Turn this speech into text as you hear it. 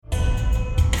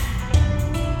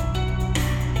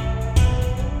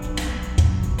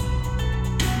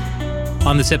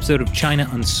On this episode of China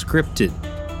Unscripted,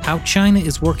 how China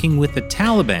is working with the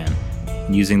Taliban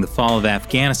and using the fall of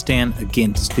Afghanistan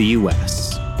against the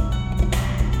U.S.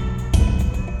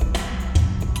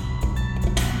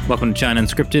 Welcome to China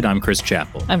Unscripted. I'm Chris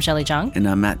Chappell. I'm Shelley Zhang. And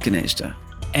I'm Matt Gnesta.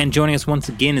 And joining us once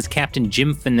again is Captain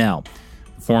Jim Fennell,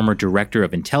 former Director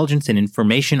of Intelligence and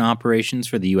Information Operations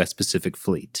for the U.S. Pacific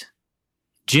Fleet.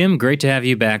 Jim, great to have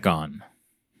you back on.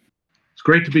 It's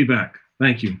great to be back.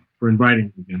 Thank you for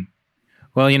inviting me again.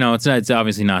 Well, you know, it's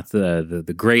obviously not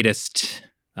the greatest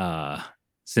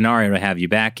scenario to have you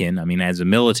back in. I mean, as a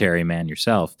military man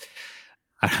yourself,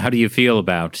 how do you feel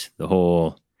about the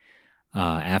whole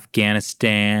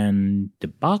Afghanistan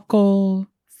debacle,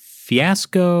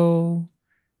 fiasco,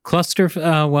 cluster?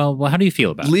 Well, how do you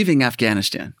feel about leaving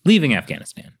Afghanistan? Leaving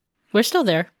Afghanistan. We're still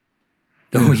there.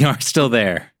 Oh, we are still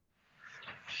there.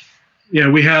 Yeah,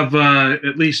 we have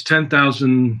at least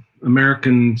 10,000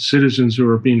 American citizens who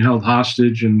are being held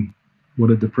hostage, and what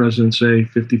did the president say?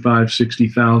 55,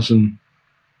 60,000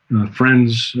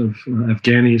 friends of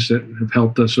Afghanis that have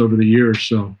helped us over the years.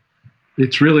 So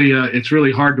it's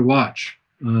really hard to watch,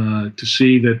 to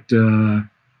see that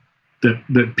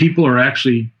that people are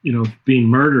actually, being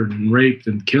murdered and raped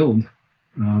and killed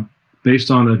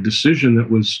based on a decision that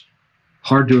was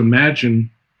hard to imagine.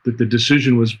 That the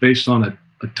decision was based on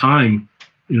a time,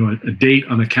 a date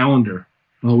on a calendar.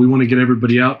 Well, we want to get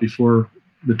everybody out before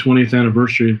the 20th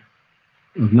anniversary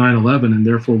of 9/11, and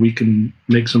therefore we can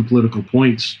make some political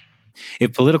points.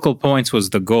 If political points was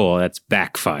the goal, that's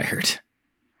backfired.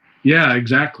 Yeah,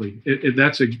 exactly.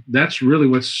 That's really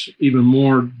what's even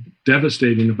more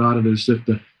devastating about it, is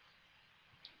that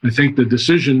I think the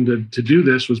decision to do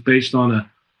this was based on a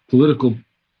political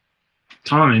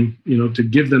time, to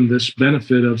give them this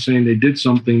benefit of saying they did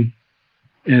something,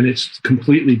 and it's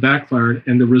completely backfired.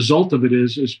 And the result of it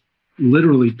is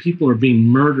literally people are being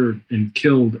murdered and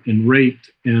killed and raped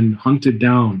and hunted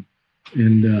down,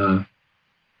 and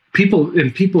people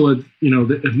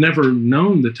that have never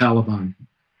known the Taliban.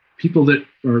 People that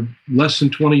are less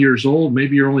than 20 years old,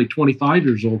 maybe you're only 25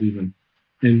 years old even,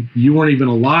 and you weren't even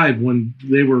alive when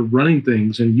they were running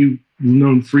things, and you've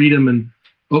known freedom and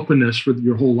openness for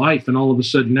your whole life, and all of a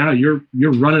sudden now you're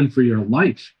running for your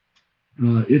life.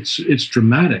 It's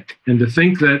dramatic, and to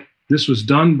think that this was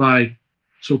done by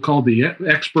so-called the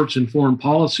experts in foreign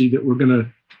policy that were going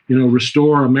to,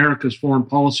 restore America's foreign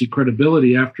policy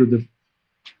credibility after the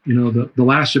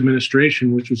last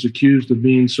administration, which was accused of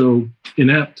being so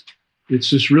inept. It's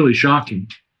just really shocking.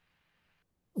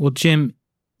 Well, Jim,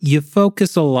 you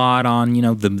focus a lot on,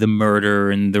 the murder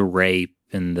and the rape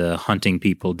and the hunting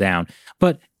people down.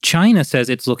 But China says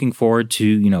it's looking forward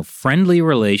to, friendly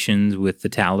relations with the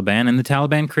Taliban, and the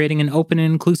Taliban creating an open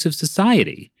and inclusive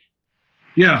society.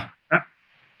 Yeah.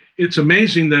 It's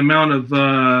amazing the amount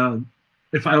of,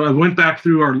 if I went back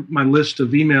through my list of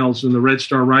emails in the Red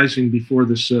Star Rising before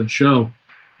this show,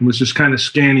 and was just kind of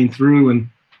scanning through and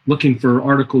looking for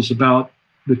articles about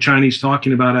the Chinese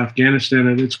talking about Afghanistan,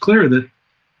 and it's clear that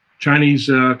Chinese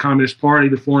Communist Party,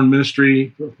 the Foreign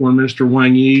Minister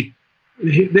Wang Yi,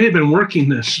 they had been working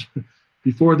this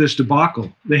before this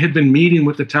debacle. They had been meeting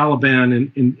with the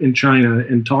Taliban in China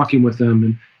and talking with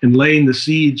them and laying the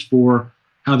seeds for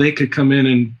how they could come in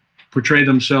and portray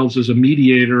themselves as a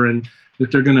mediator, and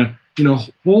that they're going to,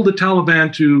 hold the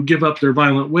Taliban to give up their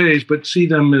violent ways, but see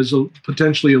them as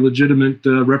potentially a legitimate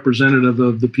representative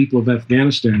of the people of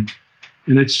Afghanistan.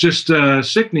 And it's just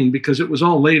sickening, because it was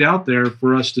all laid out there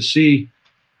for us to see,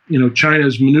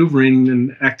 China's maneuvering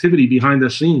and activity behind the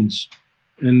scenes.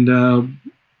 And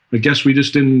I guess we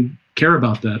just didn't care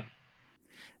about that.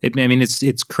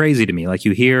 It's crazy to me. Like,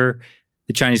 you hear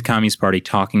the Chinese Communist Party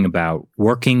talking about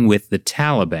working with the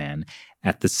Taliban.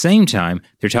 At the same time,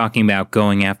 they're talking about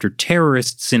going after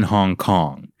terrorists in Hong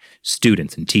Kong,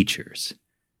 students and teachers.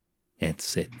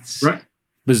 It's right.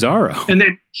 Bizarro. And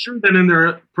they sure that in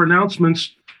their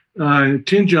pronouncements in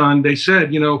Xinjiang, they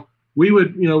said, we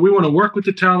want to work with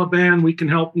the Taliban. We can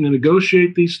help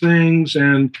negotiate these things,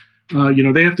 and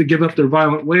they have to give up their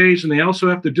violent ways, and they also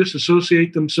have to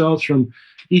disassociate themselves from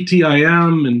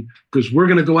ETIM, and because we're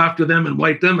going to go after them and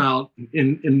wipe them out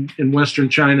in Western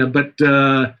China. But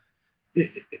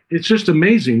it's just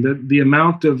amazing that the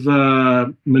amount of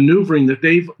maneuvering that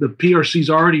the PRC's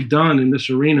already done in this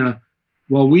arena,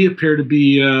 while we appear to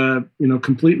be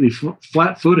completely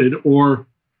flat-footed or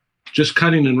just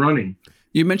cutting and running.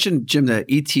 You mentioned, Jim, the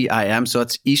ETIM, so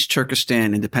that's East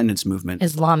Turkestan Independence Movement.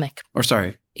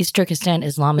 East Turkestan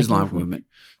Islamic Movement.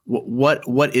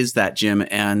 What is that, Jim?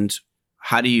 And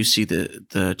how do you see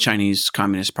the Chinese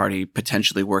Communist Party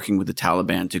potentially working with the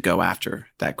Taliban to go after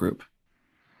that group?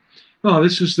 oh,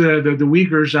 this is the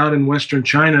Uyghurs out in Western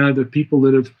China, the people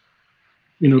that have,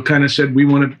 kind of said we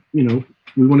want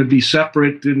to be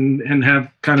separate and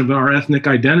have kind of our ethnic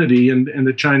identity, and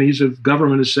the Chinese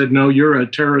government has said, no, you're a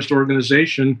terrorist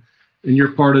organization, and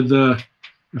you're part of the.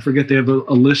 I forget, they have a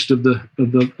list of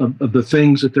the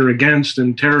things that they're against,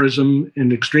 and terrorism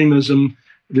and extremism.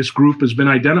 This group has been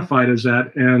identified as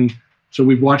that, and so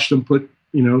we've watched them put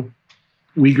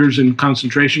Uyghurs in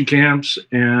concentration camps,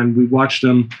 and we've watched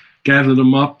them gather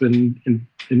them up, and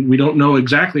we don't know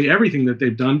exactly everything that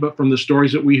they've done, but from the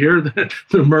stories that we hear, that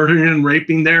they're murdering and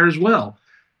raping there as well.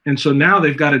 And so now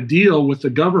they've got to deal with the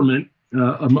government,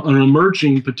 an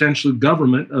emerging potential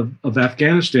government of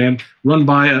Afghanistan, run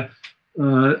by a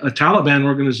Taliban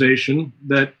organization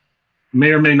that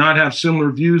may or may not have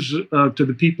similar views to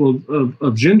the people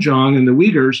of Xinjiang and the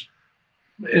Uyghurs.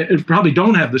 It probably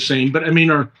don't have the same, but I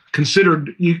mean, are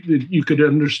considered. You could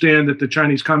understand that the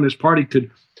Chinese Communist Party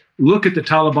could look at the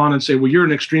Taliban and say, well, you're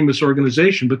an extremist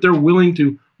organization, but they're willing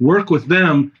to work with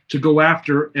them to go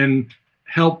after and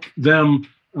help them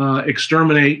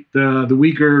exterminate the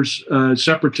Uyghurs,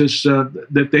 separatists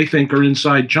that they think are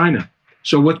inside China.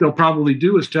 So what they'll probably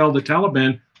do is tell the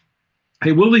Taliban,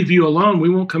 hey, we'll leave you alone. We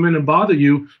won't come in and bother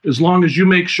you as long as you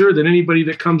make sure that anybody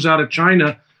that comes out of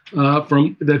China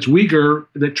that's Uyghur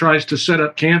that tries to set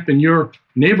up camp in your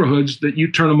neighborhoods, that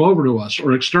you turn them over to us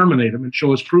or exterminate them and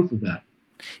show us proof of that.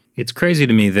 It's crazy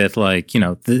to me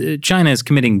that, China is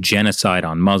committing genocide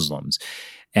on Muslims,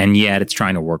 and yet it's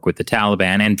trying to work with the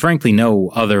Taliban. And frankly, no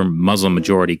other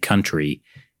Muslim-majority country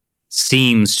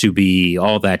seems to be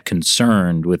all that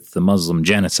concerned with the Muslim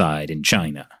genocide in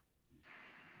China.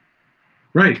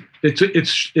 Right.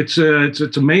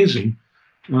 It's amazing.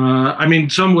 I mean,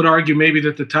 some would argue maybe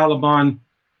that the Taliban,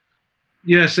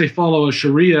 yes, they follow a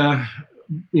Sharia.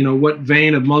 What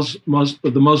vein of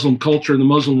the Muslim culture and the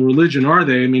Muslim religion are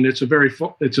they? I mean, it's a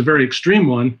very extreme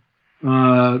one.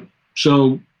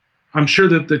 So I'm sure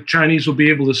that the Chinese will be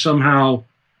able to somehow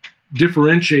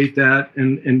differentiate that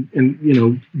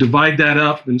and divide that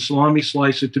up and salami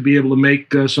slice it to be able to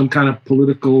make some kind of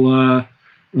political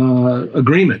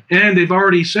agreement. And they've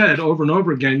already said over and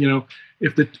over again,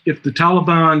 if the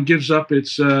Taliban gives up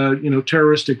its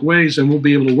terroristic ways, then we'll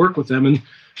be able to work with them. And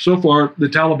so far, the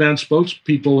Taliban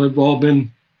spokespeople have all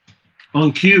been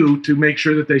on cue to make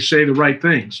sure that they say the right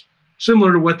things,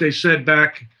 similar to what they said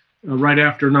back right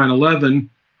after 9/11.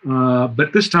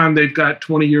 But this time they've got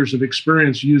 20 years of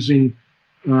experience using,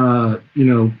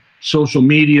 social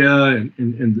media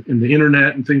and the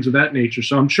internet and things of that nature.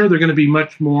 So I'm sure they're going to be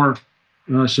much more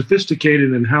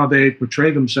sophisticated in how they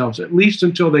portray themselves, at least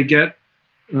until they get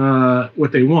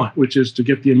what they want, which is to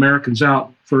get the Americans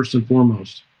out first and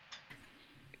foremost.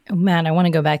 Man, I want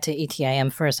to go back to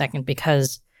ETIM for a second,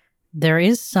 because there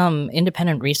is some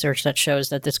independent research that shows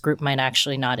that this group might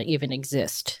actually not even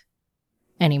exist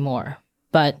anymore.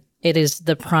 But it is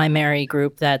the primary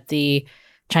group that the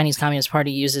Chinese Communist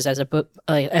Party uses as a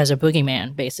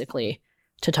boogeyman, basically,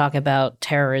 to talk about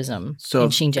terrorism in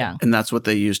Xinjiang. And that's what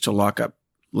they use to lock up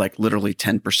literally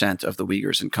 10% of the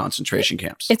Uyghurs in concentration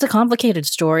camps. It's a complicated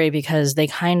story because there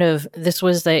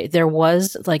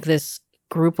was this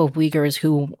group of Uyghurs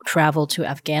who traveled to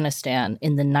Afghanistan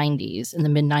in the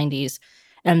mid-90s,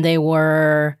 and they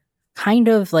were kind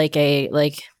of like a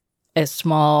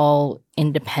small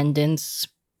independence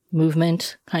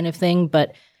movement kind of thing,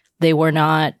 but they were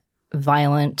not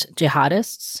violent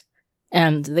jihadists.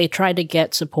 And they tried to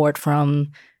get support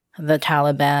from the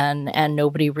Taliban, and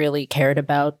nobody really cared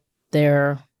about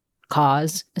their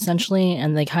cause, essentially.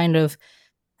 And they the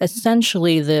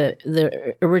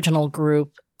original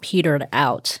group petered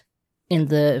out in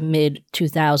the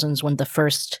mid-2000s when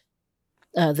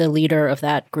the leader of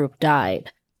that group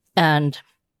died. And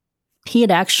he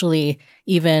had actually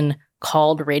even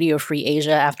called Radio Free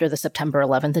Asia after the September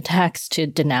 11th attacks to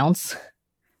denounce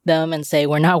them and say,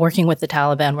 we're not working with the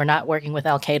Taliban, we're not working with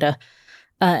Al-Qaeda.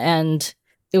 And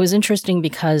it was interesting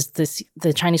because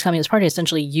the Chinese Communist Party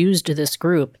essentially used this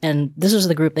group, and this was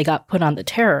the group they got put on the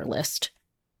terror list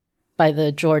by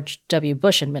the George W.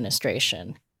 Bush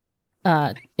administration.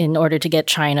 In order to get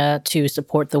China to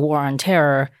support the war on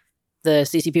terror, the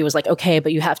CCP was like, okay,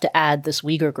 but you have to add this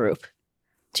Uyghur group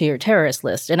to your terrorist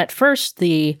list. And at first,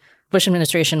 the Bush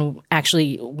administration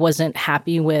actually wasn't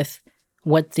happy with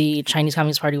what the Chinese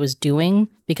Communist Party was doing,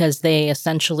 because they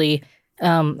essentially,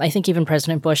 I think even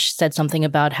President Bush said something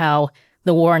about how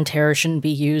the war on terror shouldn't be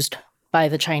used by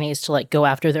the Chinese to go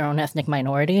after their own ethnic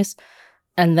minorities.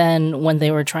 And then when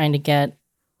they were trying to get,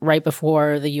 right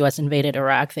before the U.S. invaded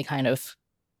Iraq, they kind of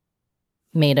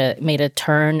made a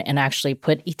turn and actually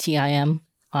put ETIM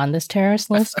on this terrorist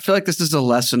list. I feel like this is a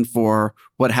lesson for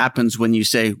what happens when you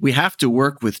say we have to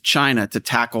work with China to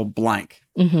tackle blank.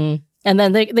 Mm-hmm. And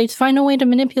then they find a way to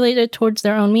manipulate it towards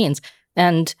their own means.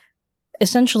 And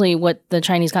essentially what the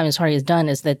Chinese Communist Party has done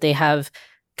is that they have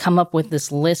come up with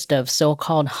this list of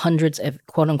so-called hundreds of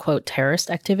quote-unquote terrorist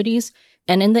activities.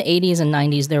 And in the 80s and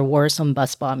 90s, there were some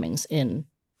bus bombings in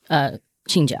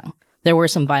Xinjiang. There were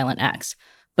some violent acts.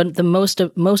 But the most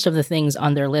of the things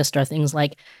on their list are things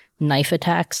like knife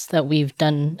attacks that we've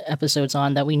done episodes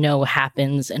on that we know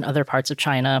happens in other parts of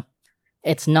China.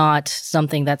 It's not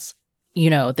something that's,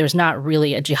 there's not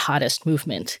really a jihadist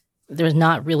movement. There's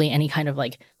not really any kind of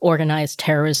like organized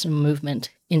terrorism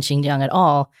movement in Xinjiang at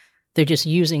all. They're just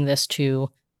using this to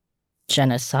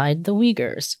genocide the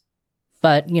Uyghurs.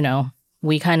 But,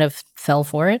 we kind of fell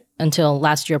for it until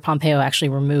last year Pompeo actually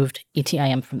removed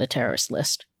ETIM from the terrorist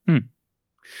list.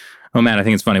 Oh, man, I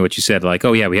think it's funny what you said. Like,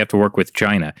 oh, yeah, we have to work with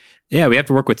China. Yeah, we have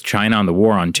to work with China on the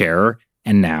war on terror.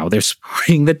 And now they're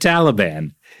supporting the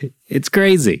Taliban. It's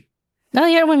crazy. No,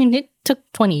 yeah, I mean, it took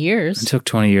 20 years. It took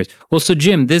 20 years. Well, so,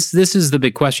 Jim, this is the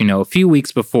big question. A few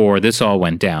weeks before this all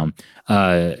went down,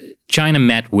 China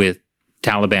met with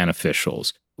Taliban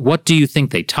officials. What do you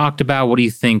think they talked about? What do you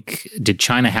think? Did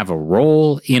China have a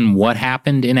role in what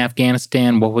happened in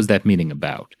Afghanistan? What was that meeting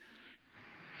about?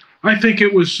 I think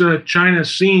it was China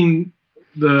seeing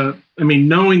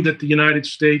knowing that the United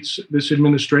States, this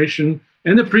administration,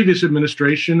 and the previous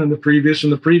administration, and the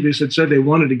previous had said they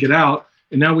wanted to get out.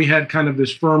 And now we had kind of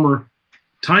this firmer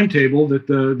timetable that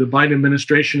the Biden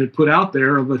administration had put out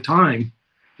there of a time.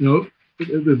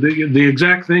 The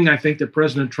exact thing I think that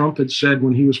President Trump had said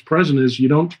when he was president is you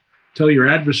don't tell your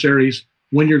adversaries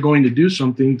when you're going to do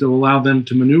something to allow them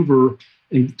to maneuver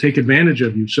and take advantage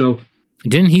of you. So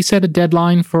didn't he set a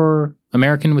deadline for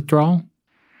American withdrawal?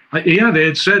 Yeah, they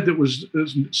had said that was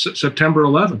September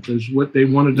 11th is what they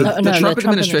wanted to. The Trump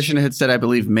administration had said, I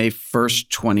believe, May 1st,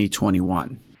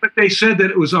 2021. But they said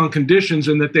that it was on conditions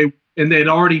and that they had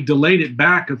already delayed it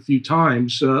back a few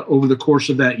times over the course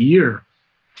of that year.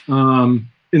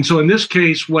 And so in this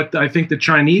case, what I think the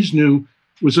Chinese knew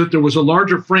was that there was a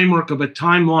larger framework of a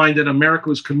timeline that America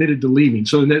was committed to leaving.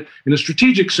 So in a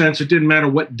strategic sense, it didn't matter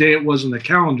what day it was in the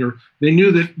calendar. They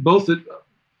knew that both the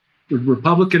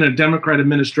Republican and Democrat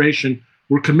administration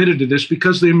were committed to this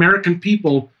because the American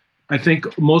people, I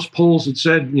think most polls had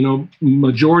said,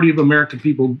 majority of American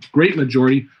people, great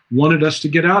majority, wanted us to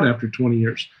get out after 20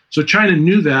 years. So China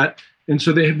knew that. And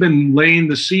so they had been laying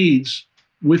the seeds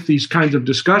with these kinds of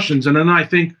discussions. And then I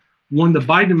think when the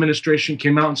Biden administration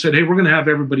came out and said, hey, we're going to have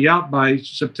everybody out by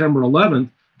September 11th,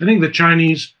 I think the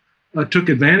Chinese took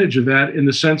advantage of that in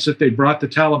the sense that they brought the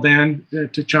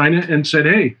Taliban to China and said,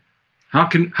 hey, how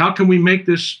can we make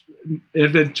this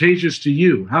advantageous to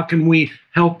you? How can we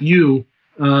help you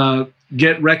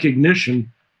get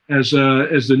recognition as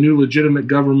the new legitimate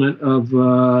government of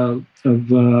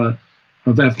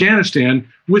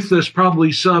Afghanistan with this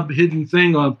probably hidden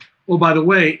thing of, oh, by the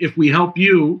way, if we help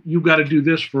you, you've got to do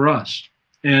this for us.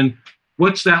 And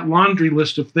what's that laundry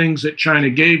list of things that China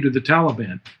gave to the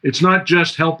Taliban? It's not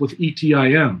just help with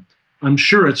ETIM. I'm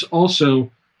sure it's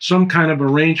also some kind of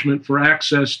arrangement for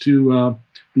access to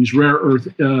these rare earth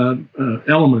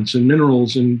elements and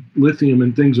minerals and lithium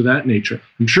and things of that nature.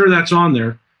 I'm sure that's on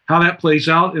there. How that plays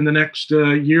out in the next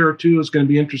year or two is going to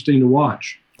be interesting to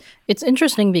watch. It's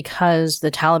interesting because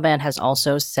the Taliban has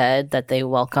also said that they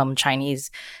welcome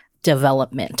Chinese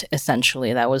development,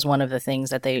 essentially. That was one of the things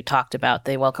that they talked about.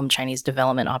 They welcome Chinese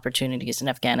development opportunities in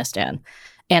Afghanistan.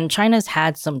 And China's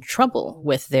had some trouble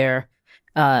with their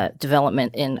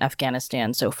development in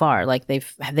Afghanistan so far. Like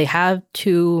they have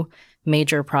two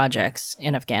major projects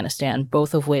in Afghanistan,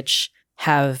 both of which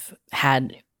have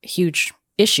had huge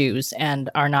issues and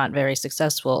are not very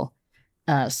successful.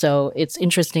 So it's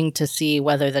interesting to see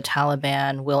whether the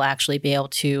Taliban will actually be able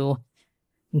to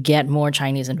get more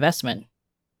Chinese investment.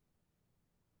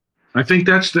 I think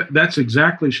that's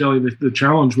exactly, Shelley, the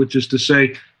challenge, which is to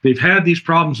say they've had these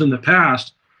problems in the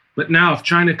past, but now if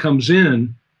China comes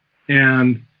in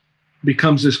and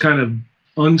becomes this kind of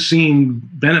unseen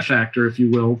benefactor, if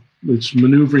you will, that's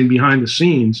maneuvering behind the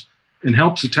scenes and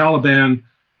helps the Taliban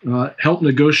help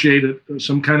negotiate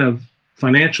some kind of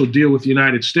financial deal with the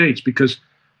United States, because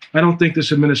I don't think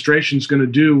this administration is going to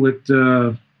do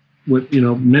what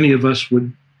many of us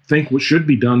would think what should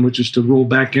be done, which is to roll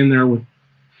back in there with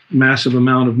massive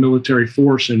amount of military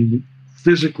force and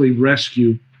physically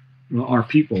rescue our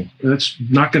people. That's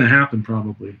not going to happen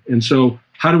probably. And so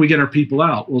how do we get our people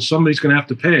out? Well, somebody's going to have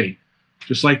to pay.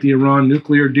 Just like the Iran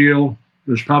nuclear deal,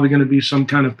 there's probably going to be some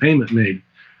kind of payment made.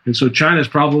 And so China's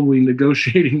probably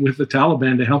negotiating with the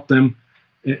Taliban to help them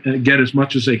and get as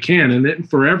much as they can. And then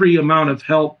for every amount of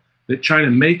help that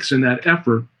China makes in that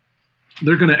effort,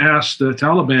 they're going to ask the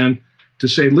Taliban to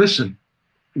say, listen,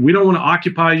 we don't want to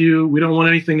occupy you. We don't want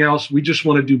anything else. We just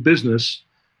want to do business.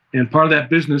 And part of that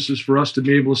business is for us to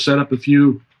be able to set up a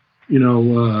few,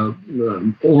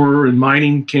 ore and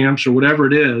mining camps or whatever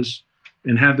it is,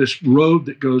 and have this road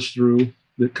that goes through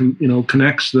that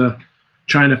connects the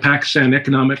China-Pakistan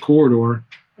economic corridor.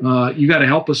 You got to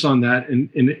help us on that. And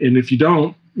if you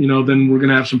don't, then we're going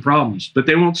to have some problems. But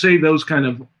they won't say those kind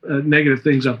of negative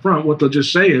things up front. What they'll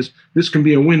just say is this can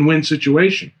be a win-win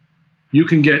situation. We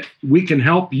can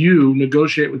help you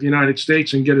negotiate with the United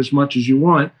States and get as much as you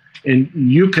want. And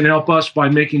you can help us by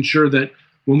making sure that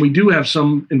when we do have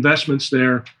some investments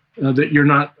there, that you're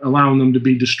not allowing them to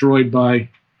be destroyed by,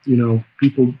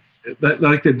 people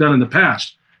like they've done in the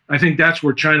past. I think that's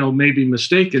where China may be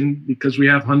mistaken, because we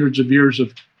have hundreds of years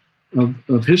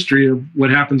of history of what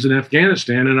happens in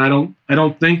Afghanistan. And I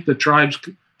don't think the tribes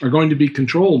are going to be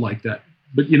controlled like that,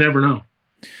 but you never know.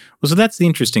 Well, so that's the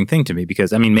interesting thing to me,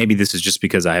 because, maybe this is just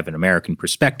because I have an American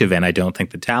perspective and I don't think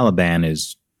the Taliban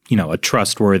is, a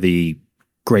trustworthy,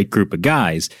 great group of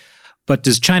guys. But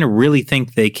does China really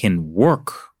think they can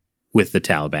work with the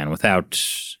Taliban without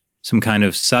some kind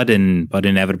of sudden but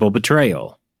inevitable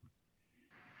betrayal?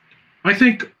 I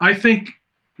think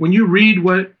when you read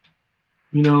what,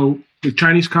 the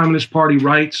Chinese Communist Party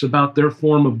writes about their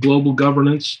form of global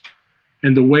governance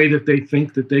and the way that they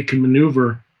think that they can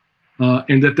maneuver,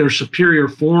 and that their superior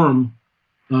form,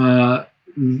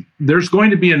 there's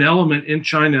going to be an element in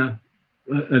China,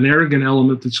 an arrogant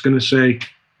element that's going to say,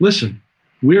 listen,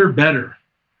 we're better.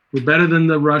 We're better than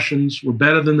the Russians. We're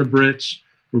better than the Brits.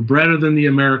 We're better than the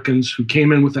Americans who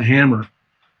came in with a hammer.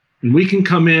 And we can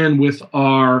come in with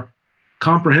our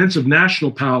comprehensive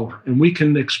national power, and we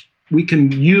can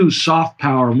use soft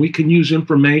power, and we can use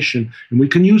information, and we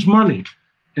can use money,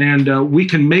 and we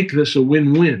can make this a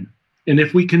win-win. And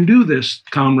if we can do this,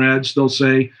 comrades, they'll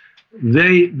say,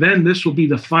 then this will be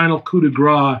the final coup de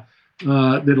grace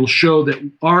that'll show that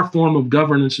our form of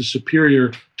governance is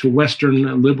superior to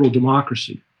Western liberal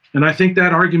democracy. And I think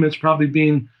that argument's probably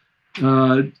being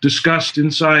discussed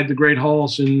inside the great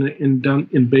halls in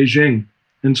Beijing.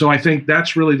 And so I think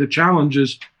that's really the challenge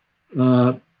is,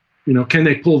 can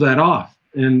they pull that off?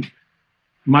 And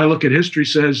my look at history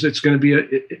says it's going to be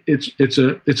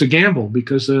it's a gamble,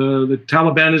 because the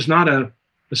Taliban is not a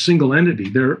single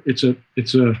entity.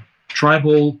 It's a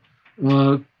tribal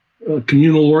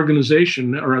communal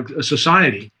organization, or a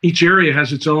society. Each area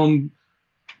has its own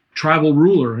tribal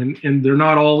ruler, and they're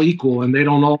not all equal, and they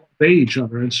don't all obey each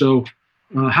other. And so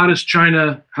how does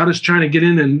China get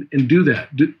in and do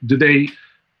that? Do they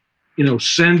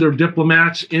send their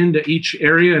diplomats into each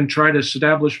area and try to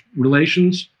establish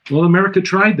relations? Well, America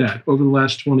tried that over the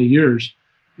last 20 years,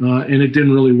 and it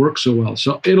didn't really work so well.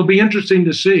 So it'll be interesting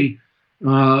to see.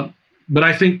 But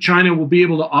I think China will be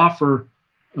able to offer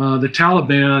the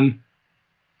Taliban,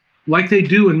 like they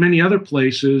do in many other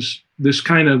places, this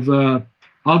kind of,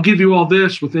 I'll give you all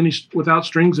this without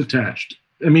strings attached.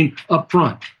 Up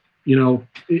front,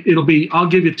 it'll be, I'll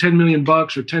give you $10 million or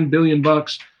 $10 billion,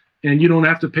 and you don't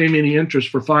have to pay me any interest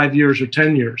for 5 years or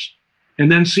 10 years.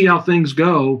 And then see how things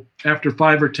go after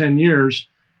 5 or 10 years.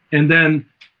 And then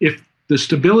if the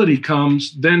stability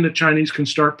comes, then the Chinese can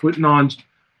start putting on,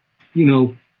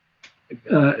 give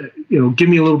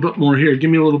me a little bit more here, give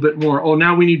me a little bit more. Oh,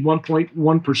 now we need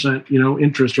 1.1%,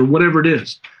 interest, or whatever it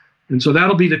is. And so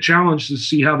that'll be the challenge, to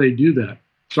see how they do that.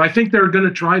 So I think they're going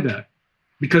to try that,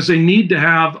 because they need to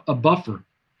have a buffer.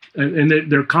 And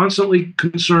they're constantly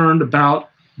concerned about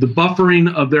the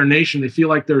buffering of their nation. They feel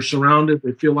like they're surrounded.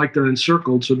 They feel like they're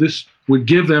encircled. So this would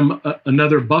give them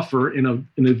another buffer in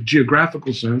a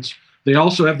geographical sense. They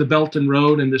also have the Belt and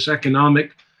Road and this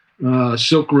economic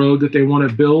Silk Road that they want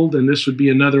to build. And this would be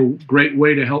another great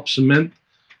way to help cement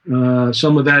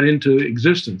some of that into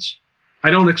existence. I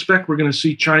don't expect we're going to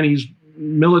see Chinese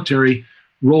military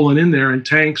rolling in there in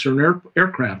tanks or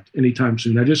aircraft anytime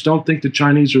soon. I just don't think the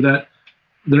Chinese are that.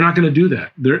 They're not going to do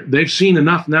that. They've seen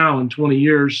enough now in 20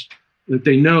 years that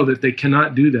they know that they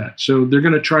cannot do that. So they're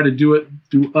going to try to do it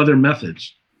through other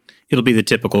methods. It'll be the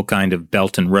typical kind of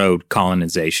Belt and Road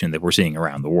colonization that we're seeing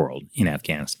around the world in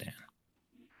Afghanistan.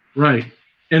 Right.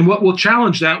 And what will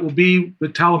challenge that will be the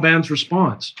Taliban's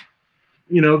response.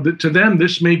 To them,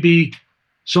 this may be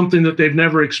something that they've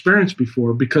never experienced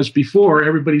before, because before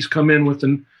everybody's come in with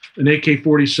an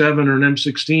AK-47 or an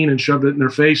M16 and shoved it in their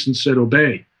face and said,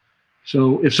 obey.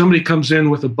 So if somebody comes in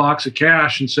with a box of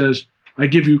cash and says, I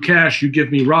give you cash, you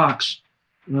give me rocks,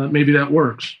 maybe that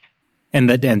works.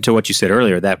 And to what you said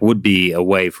earlier, that would be a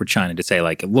way for China to say,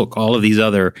 like, look, all of these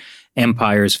other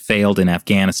empires failed in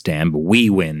Afghanistan, but we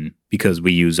win because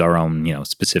we use our own,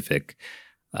 specific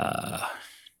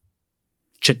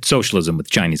socialism with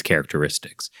Chinese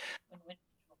characteristics.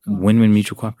 Win-win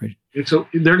mutual cooperation.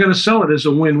 They're going to sell it as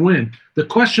a win-win. The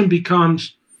question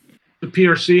becomes, the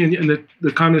PRC and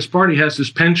the Communist Party has this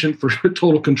penchant for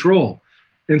total control.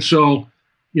 And so,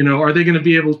 are they going to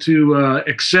be able to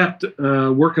accept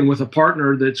working with a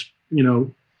partner that's,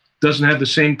 doesn't have the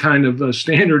same kind of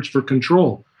standards for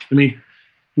control? I mean,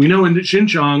 we know in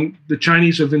Xinjiang, the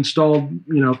Chinese have installed,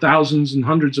 thousands and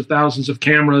hundreds of thousands of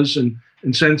cameras and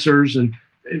sensors, and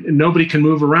nobody can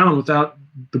move around without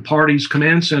the party's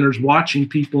command centers watching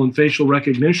people and facial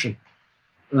recognition.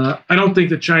 I don't think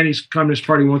the Chinese Communist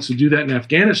Party wants to do that in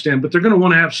Afghanistan, but they're going to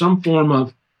want to have some form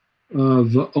of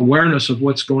awareness of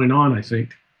what's going on, I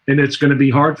think. And it's going to be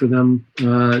hard for them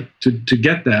to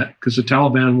get that, because the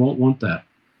Taliban won't want that.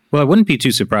 Well, I wouldn't be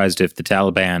too surprised if the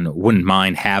Taliban wouldn't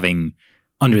mind having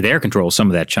under their control some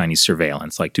of that Chinese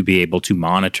surveillance, like to be able to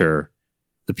monitor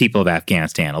the people of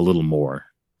Afghanistan a little more.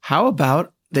 How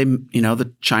about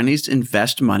the Chinese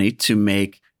invest money to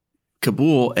make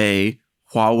Kabul a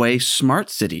Huawei smart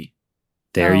city?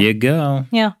 There you go.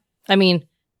 Yeah. I mean,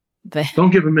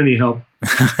 don't give them any help.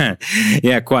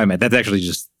 Yeah, quite, man.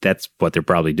 That's what they're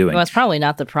probably doing. Well, it's probably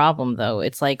not the problem, though.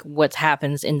 It's like what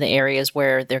happens in the areas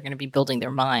where they're going to be building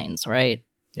their mines, right?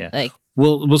 Yeah.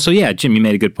 So yeah, Jim, you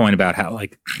made a good point about how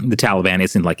the Taliban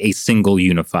isn't a single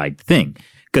unified thing.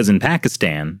 Because in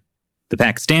Pakistan, the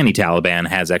Pakistani Taliban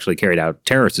has actually carried out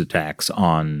terrorist attacks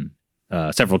on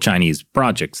several Chinese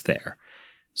projects there.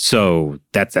 So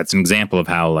that's an example of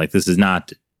how this is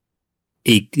not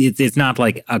it's not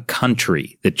like a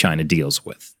country that China deals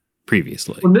with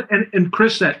previously. Well, and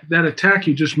Chris, that attack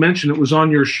you just mentioned, it was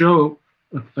on your show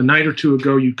a night or two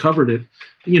ago. You covered it.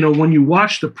 When you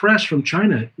watch the press from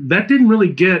China, that didn't really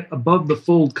get above the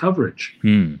fold coverage.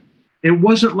 It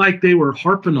wasn't like they were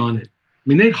harping on it. I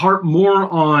mean, they'd harp more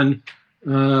on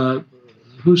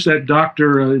who's that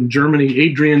doctor in Germany,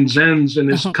 Adrian Zenz, and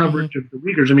his coverage of the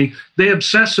Uyghurs. I mean, they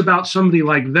obsess about somebody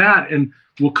like that and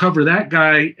will cover that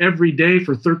guy every day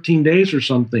for 13 days or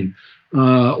something,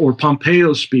 or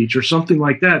Pompeo's speech or something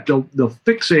like that. They'll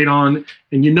fixate on,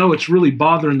 and it's really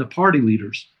bothering the party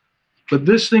leaders. But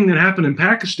this thing that happened in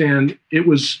Pakistan,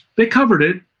 they covered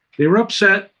it. They were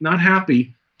upset, not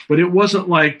happy, but it wasn't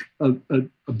like a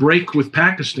break with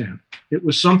Pakistan. It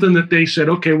was something that they said,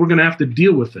 okay, we're going to have to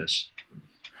deal with this.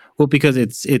 Well, because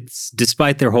it's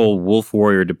despite their whole wolf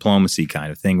warrior diplomacy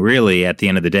kind of thing, really, at the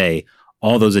end of the day,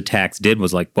 all those attacks did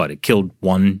was it killed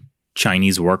one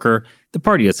Chinese worker. The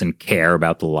party doesn't care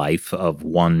about the life of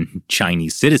one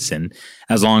Chinese citizen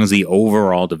as long as the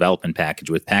overall development package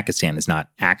with Pakistan is not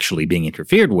actually being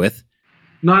interfered with.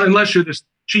 Not unless you're the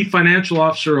chief financial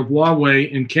officer of Huawei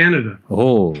in Canada.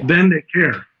 Oh. Then they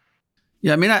care.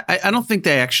 Yeah, I mean, I don't think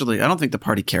I don't think the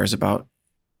party cares about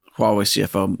Huawei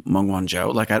CFO Meng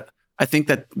Wanzhou. I think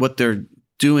that what they're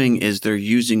doing is they're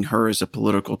using her as a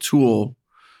political tool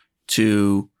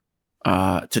to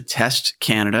test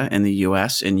Canada and the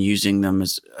U.S. and using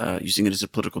it as a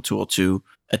political tool to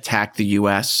attack the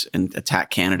U.S. and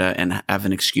attack Canada and have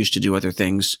an excuse to do other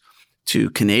things to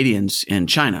Canadians in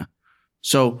China.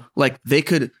 So they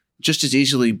could just as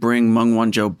easily bring Meng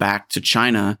Wanzhou back to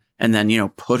China and then,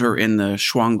 put her in the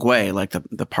Shuanggui,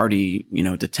 the party,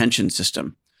 detention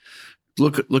system.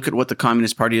 Look at what the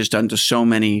Communist Party has done to so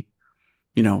many,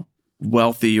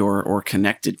 wealthy or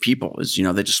connected people is,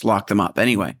 they just lock them up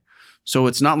anyway. So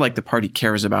it's not like the party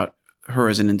cares about her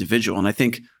as an individual. And I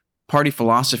think party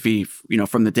philosophy,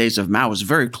 from the days of Mao was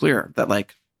very clear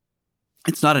that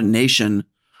it's not a nation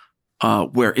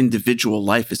where individual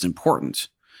life is important.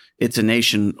 It's a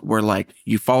nation where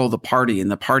you follow the party and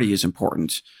the party is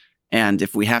important. And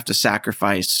if we have to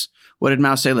sacrifice, what did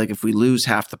Mao say? If we lose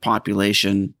half the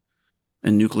population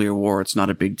in nuclear war, it's not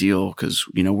a big deal because,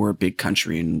 we're a big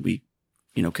country and we,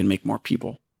 can make more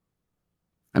people.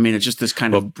 I mean, it's just this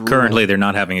kind of brutal. Currently, they're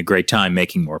not having a great time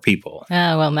making more people.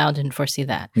 Well, Mao didn't foresee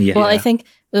that. Yeah. Well, I think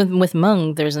with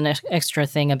Meng, there's an extra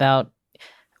thing about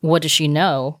what does she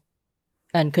know?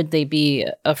 And could they be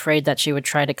afraid that she would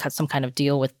try to cut some kind of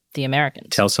deal with the Americans?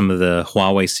 Tell some of the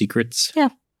Huawei secrets? Yeah.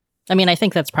 I mean, I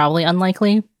think that's probably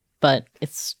unlikely, but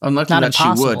it's unlikely not that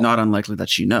impossible. She would, not unlikely that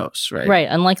she knows, right? Right.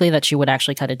 Unlikely that she would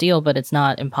actually cut a deal, but it's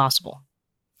not impossible.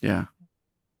 Yeah.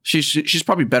 She's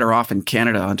probably better off in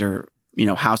Canada under,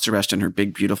 house arrest in her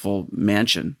big, beautiful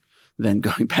mansion than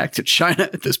going back to China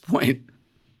at this point.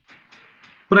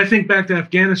 But I think back to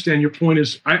Afghanistan, your point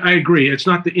is, I agree. It's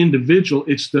not the individual,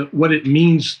 it's what it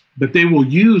means that they will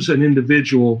use an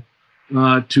individual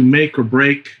to make or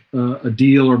break a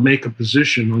deal or make a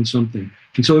position on something.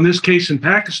 And so in this case in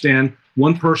Pakistan,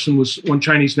 one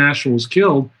Chinese national was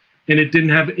killed, and it didn't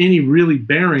have any really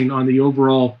bearing on the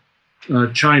overall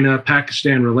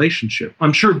China-Pakistan relationship.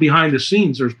 I'm sure behind the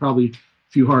scenes there's probably a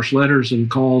few harsh letters and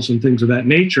calls and things of that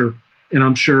nature. And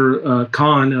I'm sure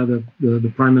Khan,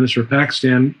 the Prime Minister of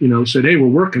Pakistan, said, "Hey, we're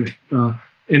working it."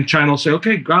 And China will say,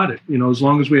 "Okay, got it. As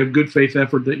long as we have good faith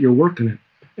effort that you're working it."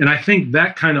 And I think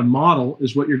that kind of model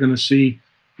is what you're going to see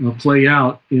play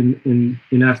out in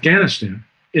Afghanistan.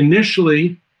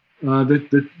 Initially,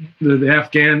 the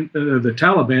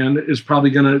Taliban is probably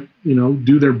going to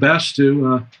do their best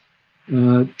to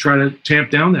try to tamp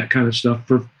down that kind of stuff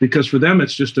because for them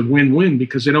it's just a win-win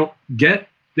because they don't get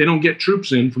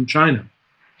troops in from China.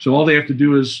 So all they have to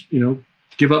do is,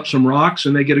 give up some rocks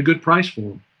and they get a good price for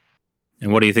them.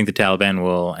 And what do you think the Taliban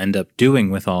will end up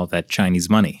doing with all that Chinese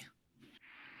money?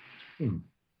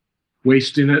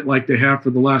 Wasting it like they have for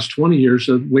the last 20 years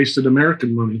of wasted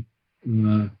American money.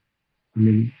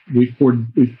 We've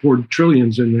poured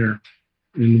trillions in there,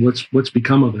 and what's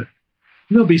become of it?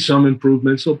 There'll be some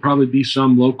improvements. There'll probably be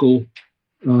some local,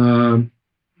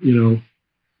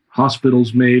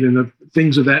 hospitals made and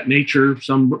things of that nature,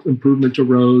 some improvement to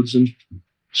roads and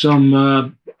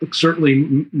some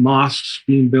certainly mosques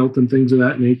being built and things of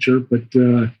that nature. But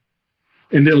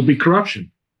and it'll be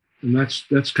corruption, and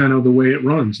that's kind of the way it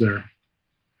runs there.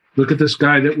 Look at this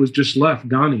guy that was just left,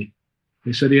 Ghani.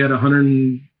 They said he had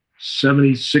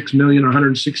 $176 million or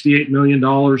 $168 million,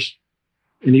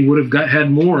 and he would have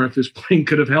had more if his plane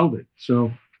could have held it.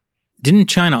 So. Didn't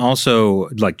China also,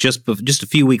 just a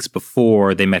few weeks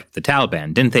before they met with the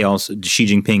Taliban, didn't they also, Xi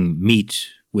Jinping meet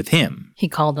with him? He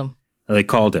called him. They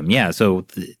called him, yeah. So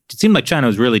it seemed like China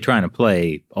was really trying to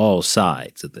play all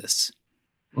sides of this.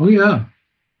 Oh, yeah.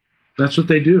 That's what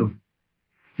they do.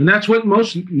 And that's what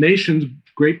most nations,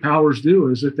 great powers do,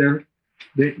 is that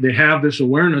they have this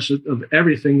awareness of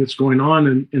everything that's going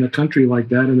on in a country like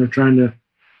that, and they're trying to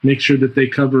make sure that they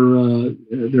cover,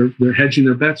 they're hedging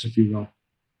their bets, if you will.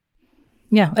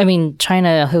 Yeah,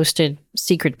 China hosted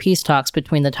secret peace talks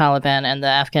between the Taliban and the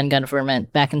Afghan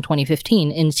government back in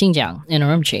 2015 in Xinjiang, in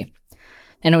Urumqi.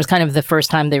 And it was kind of the first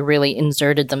time they really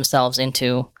inserted themselves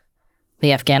into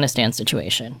the Afghanistan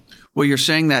situation. Well, you're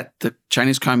saying that the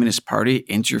Chinese Communist Party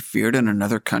interfered in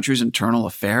another country's internal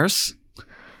affairs?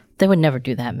 They would never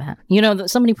do that, Matt.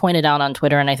 Somebody pointed out on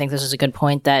Twitter, and I think this is a good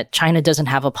point, that China doesn't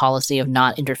have a policy of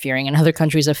not interfering in other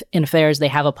countries' affairs. They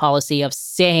have a policy of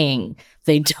saying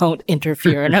they don't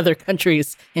interfere in other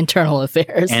countries' internal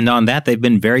affairs. And on that, they've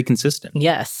been very consistent.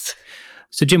 Yes.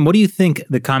 So, Jim, what do you think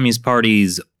the Communist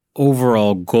Party's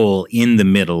overall goal in the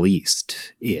Middle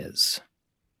East is?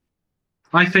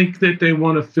 I think that they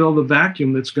want to fill the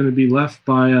vacuum that's going to be left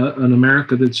by an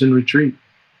America that's in retreat.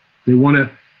 They want to.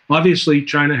 Obviously,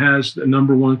 China has the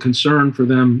number one concern for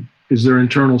them is their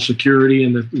internal security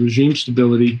and the regime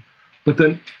stability. But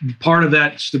then part of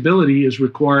that stability is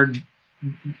required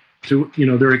to,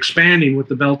 they're expanding with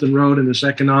the Belt and Road and this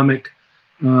economic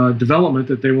development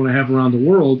that they want to have around the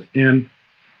world. And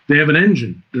they have an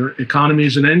engine. Their economy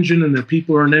is an engine and their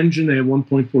people are an engine. They have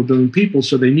 1.4 billion people,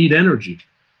 so they need energy.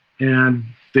 And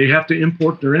they have to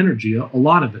import their energy, a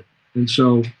lot of it. And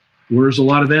so where's a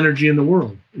lot of energy in the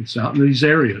world? It's out in these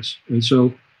areas. And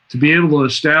so to be able to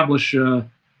establish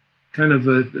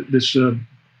this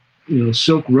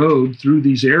Silk Road through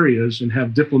these areas and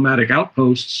have diplomatic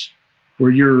outposts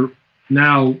where you're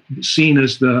now seen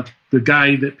as the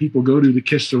guy that people go to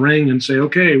kiss the ring and say,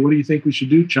 okay, what do you think we should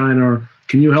do, China? Or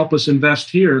can you help us invest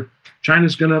here?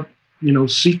 China's going to,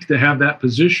 seek to have that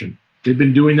position. They've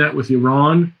been doing that with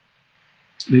Iran.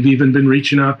 They've even been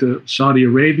reaching out to Saudi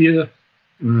Arabia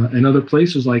and other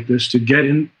places like this to get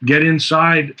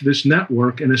inside this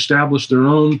network and establish their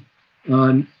own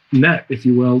net, if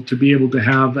you will, to be able to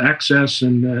have access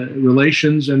and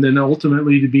relations, and then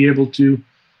ultimately to be able to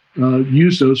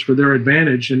use those for their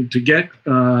advantage and to get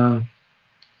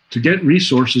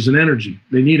resources and energy.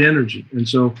 They need energy, and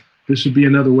so this would be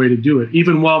another way to do it.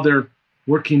 Even while they're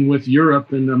working with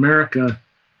Europe and America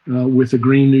with a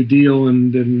Green New Deal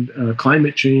and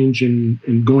climate change and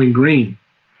going green.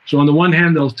 So on the one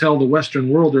hand, they'll tell the Western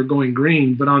world they're going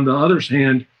green, but on the other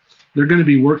hand, they're going to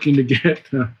be working to get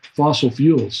fossil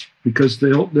fuels because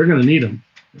they're going to need them.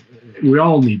 We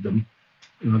all need them.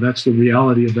 That's the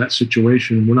reality of that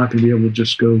situation. We're not going to be able to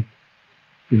just go,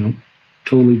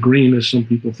 totally green as some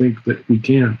people think that we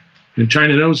can. And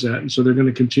China knows that, and so they're going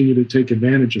to continue to take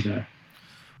advantage of that.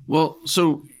 Well,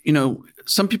 so,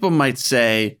 some people might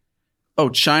say, oh,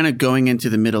 China going into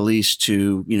the Middle East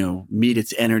to, meet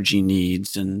its energy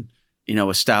needs and,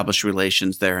 establish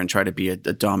relations there and try to be a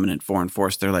dominant foreign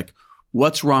force. They're like,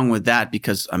 what's wrong with that?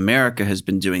 Because America has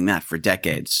been doing that for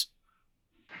decades.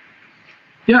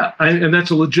 Yeah, and that's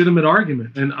a legitimate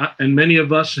argument. And many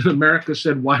of us in America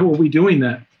said, why were we doing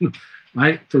that?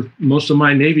 For most of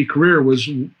my Navy career was,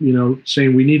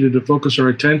 saying we needed to focus our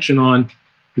attention on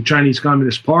the Chinese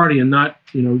Communist Party and not,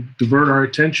 divert our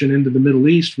attention into the Middle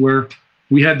East, where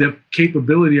we had the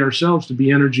capability ourselves to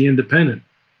be energy independent,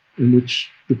 in which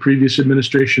the previous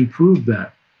administration proved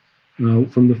that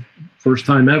from the first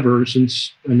time ever.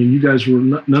 Since, you guys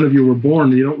none of you were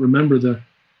born. You don't remember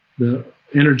the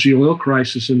energy oil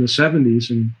crisis in the 70s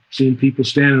and seeing people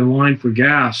standing in line for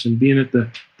gas and being at the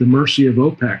mercy of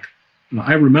OPEC.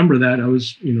 I remember that. I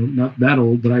was, not that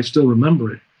old, but I still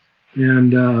remember it.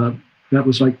 And that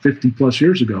was like 50 plus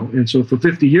years ago. And so for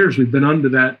 50 years, we've been under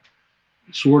that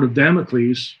sword of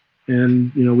Damocles.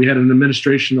 And, we had an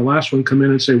administration, the last one, come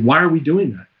in and say, why are we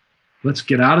doing that? Let's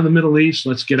get out of the Middle East.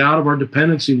 Let's get out of our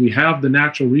dependency. We have the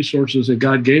natural resources that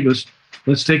God gave us.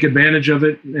 Let's take advantage of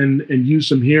it and use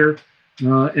them here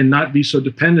and not be so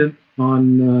dependent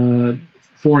on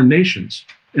foreign nations.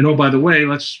 And oh, by the way,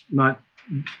 let's not,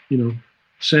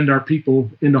 send our people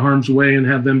into harm's way and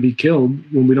have them be killed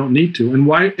when we don't need to. And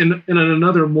why, and on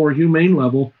another more humane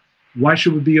level, why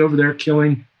should we be over there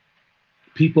killing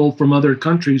people from other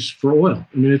countries for oil?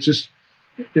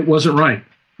 It wasn't right.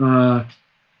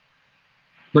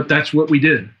 But that's what we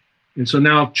did. And so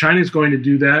now China's going to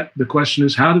do that. The question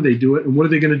is, how do they do it? And what are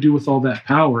they going to do with all that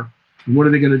power? And what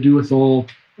are they going to do with all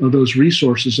of those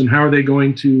resources? And how are they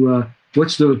going to,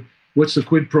 what's the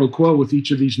quid pro quo with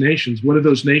each of these nations? What do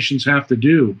those nations have to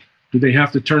do? Do they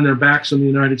have to turn their backs on the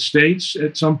United States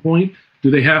at some point? Do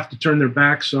they have to turn their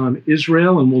backs on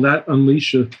Israel? And will that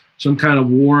unleash some kind of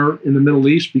war in the Middle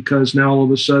East because now all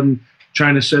of a sudden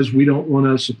China says we don't want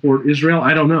to support Israel?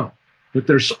 I don't know. But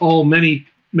there's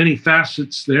many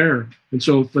facets there. And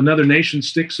so if another nation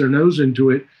sticks their nose into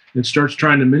it and starts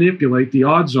trying to manipulate, the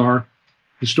odds are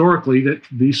historically that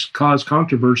these cause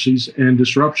controversies and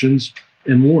disruptions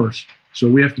and wars. So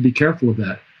we have to be careful of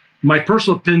that. My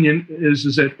personal opinion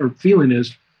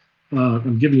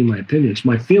I'm giving you my opinions.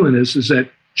 My feeling is that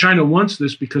China wants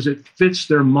this because it fits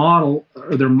their model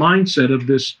or their mindset of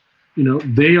this,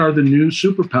 they are the new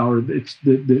superpower. It's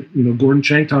Gordon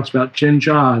Chang talks about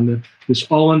Qianjia and this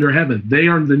all under heaven. They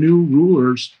are the new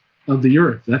rulers of the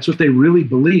earth. That's what they really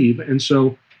believe. And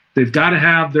so they've got to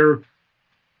have their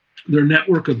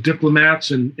network of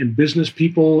diplomats and business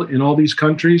people in all these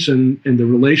countries and the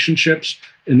relationships,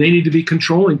 and they need to be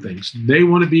controlling things. They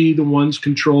want to be the ones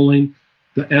controlling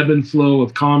the ebb and flow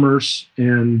of commerce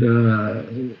and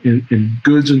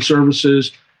goods and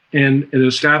services and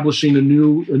establishing a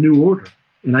new order.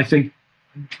 And I think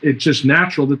it's just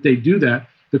natural that they do that.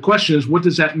 The question is, what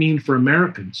does that mean for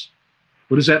Americans?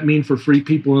 What does that mean for free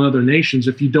people in other nations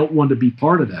if you don't want to be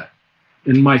part of that?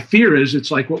 And my fear is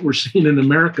it's like what we're seeing in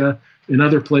America and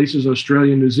other places,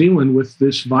 Australia, New Zealand, with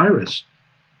this virus.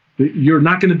 You're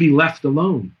not going to be left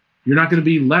alone. You're not going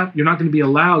to be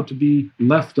allowed to be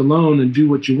left alone and do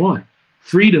what you want.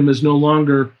 Freedom is no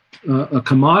longer a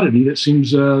commodity that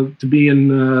seems to be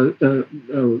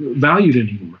valued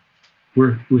anymore.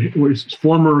 We're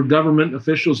former government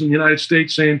officials in the United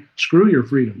States saying, screw your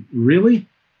freedom. Really?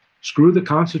 Screw the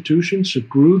Constitution?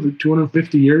 Screw the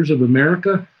 250 years of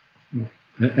America?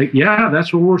 Yeah,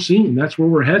 that's what we're seeing. That's where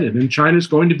we're headed. And China's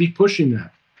going to be pushing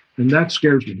that. And that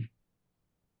scares me.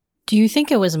 Do you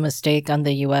think it was a mistake on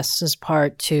the U.S.'s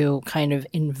part to kind of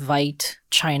invite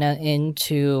China in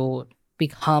to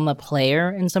become a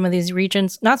player in some of these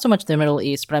regions? Not so much the Middle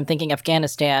East, but I'm thinking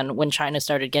Afghanistan, when China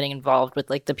started getting involved with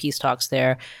like the peace talks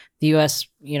there, the U.S.,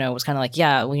 was kind of like,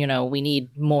 yeah, we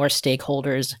need more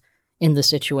stakeholders in the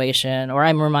situation. Or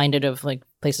I'm reminded of like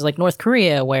places like North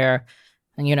Korea where,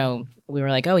 we were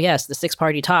like, oh, yes, the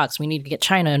 6-party talks, we need to get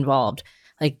China involved.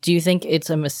 Like, do you think it's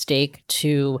a mistake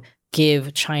to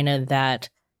give China that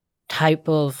type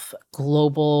of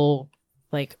global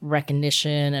like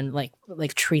recognition and like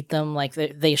treat them like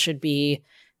they should be,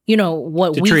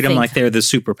 what to we treat think, them like they're the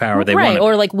superpower they right? want.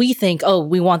 Or like we think, oh,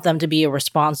 we want them to be a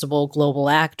responsible global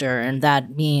actor, and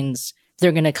that means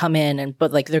they're going to come in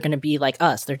but like they're going to be like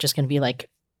us. They're just going to be like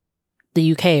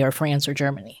the UK or France or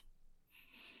Germany.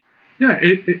 Yeah,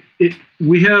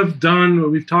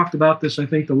 we've talked about this, I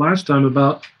think, the last time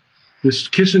about this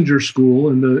Kissinger school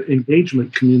and the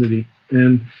engagement community.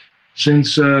 And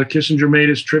since Kissinger made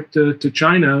his trip to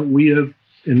China,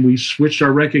 we switched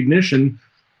our recognition.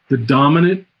 The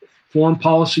dominant foreign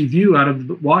policy view out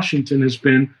of Washington has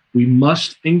been, we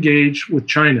must engage with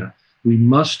China. We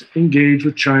must engage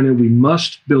with China. We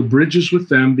must build bridges with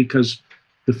them because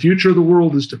The future of the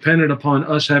world is dependent upon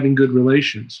us having good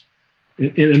relations.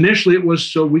 And initially, it was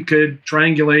so we could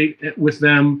triangulate with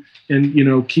them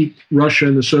and, keep Russia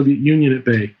and the Soviet Union at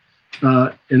bay.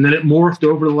 And then it morphed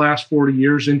over the last 40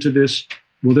 years into this,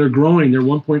 well, they're growing. They're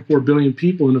 1.4 billion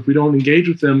people. And if we don't engage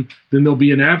with them, then they'll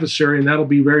be an adversary, and that'll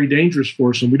be very dangerous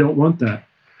for us. And we don't want that.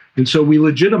 And so we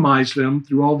legitimize them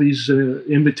through all these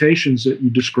invitations that you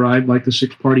described, like the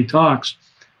six-party talks.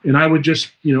 And I would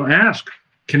just, ask,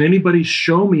 can anybody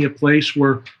show me a place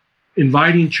where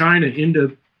inviting China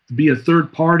into be a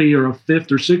third party or a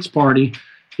fifth or sixth party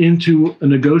into a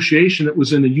negotiation that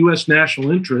was in the U.S.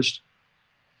 national interest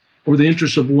or the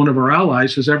interest of one of our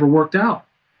allies has ever worked out?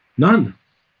 None.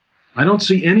 I don't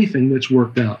see anything that's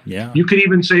worked out. Yeah. You could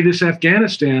even say this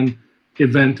Afghanistan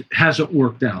event hasn't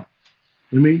worked out.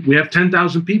 I mean, we have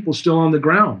 10,000 people still on the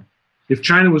ground. If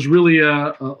China was really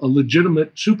a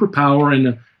legitimate superpower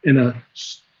and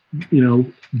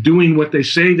doing what they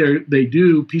say they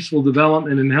do, peaceful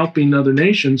development and helping other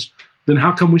nations, then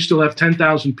how come we still have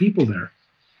 10,000 people there?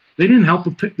 They didn't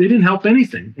help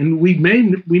anything. And we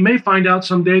may find out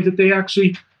someday that they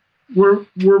actually were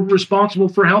responsible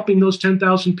for helping those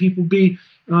 10,000 people be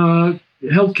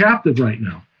held captive right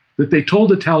now. That they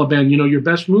told the Taliban, your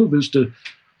best move is to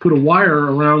put a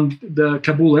wire around the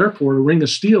Kabul airport, a ring of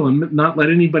steel, and not let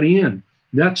anybody in.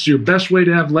 That's your best way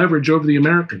to have leverage over the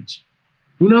Americans.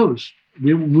 Who knows?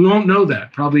 We won't know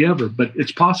that probably ever, but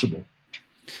it's possible.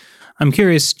 I'm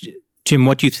curious, Jim,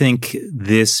 what you think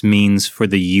this means for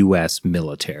the U.S.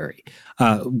 military.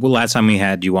 Last time we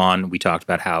had you on, we talked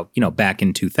about how, back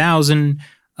in 2000,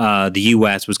 the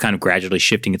U.S. was kind of gradually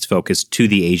shifting its focus to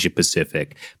the Asia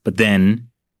Pacific, but then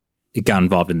it got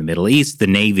involved in the Middle East. The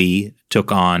Navy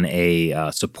took on a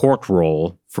support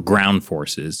role for ground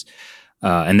forces,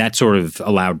 and that sort of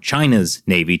allowed China's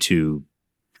Navy to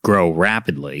grow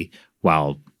rapidly,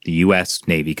 while the U.S.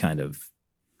 Navy kind of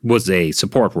was a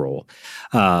support role.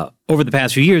 Over the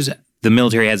past few years, the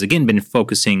military has again been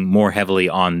focusing more heavily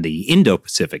on the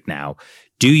Indo-Pacific now.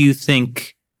 Do you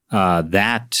think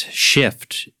that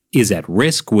shift is at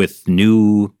risk with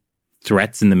new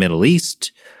threats in the Middle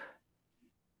East?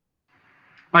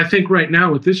 I think right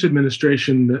now with this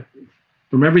administration, that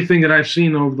from everything that I've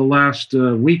seen over the last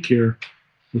week here,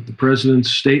 with the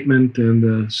president's statement and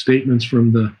the statements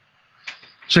from the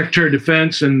Secretary of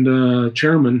Defense and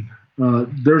chairman,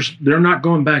 they're not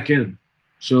going back in.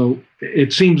 So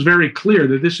it seems very clear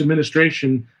that this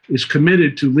administration is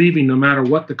committed to leaving no matter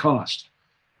what the cost.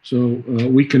 So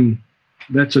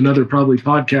that's another probably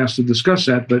podcast to discuss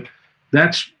that, but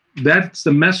that's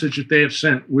the message that they have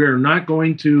sent. We're not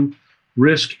going to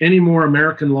risk any more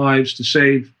American lives to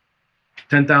save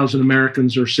 10,000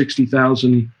 Americans or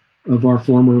 60,000 of our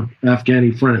former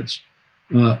Afghani friends.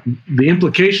 The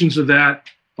implications of that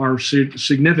are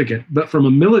significant. But from a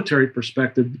military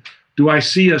perspective, do I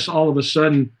see us all of a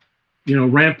sudden,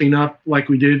 ramping up like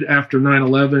we did after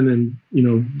 9/11 and,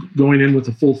 going in with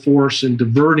a full force and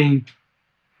diverting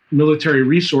military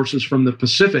resources from the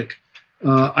Pacific?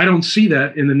 I don't see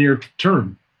that in the near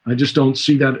term. I just don't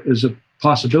see that as a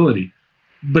possibility.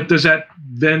 But does that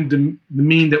then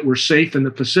mean that we're safe in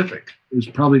the Pacific is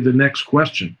probably the next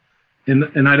question.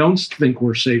 And I don't think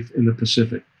we're safe in the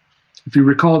Pacific. If you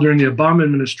recall, during the Obama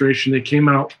administration, they came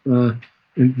out and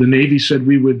the Navy said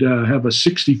we would have a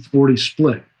 60-40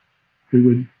 split.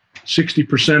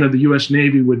 60% of the U.S.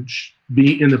 Navy would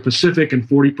be in the Pacific and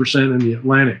 40% in the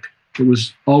Atlantic. It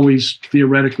was always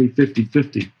theoretically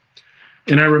 50-50.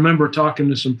 And I remember talking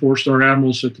to some four-star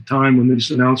admirals at the time when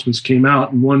these announcements came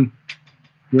out, and one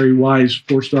very wise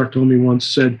four-star told me once,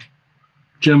 said,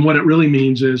 Jim, what it really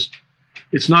means is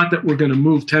it's not that we're going to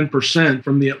move 10%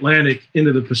 from the Atlantic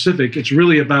into the Pacific. It's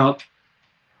really about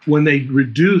when they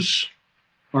reduce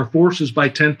our forces by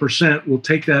 10%, we'll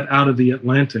take that out of the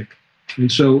Atlantic. And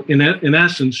so in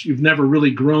essence, you've never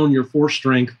really grown your force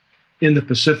strength in the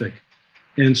Pacific.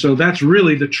 And so that's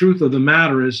really the truth of the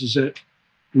matter is that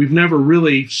we've never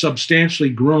really substantially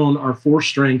grown our force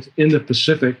strength in the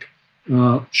Pacific.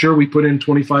 Sure, we put in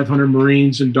 2,500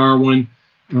 Marines in Darwin.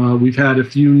 We've had a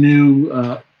few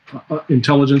new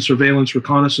intelligence, surveillance,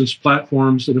 reconnaissance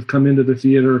platforms that have come into the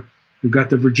theater. We've got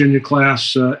the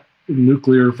Virginia-class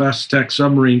nuclear fast attack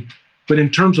submarine. But in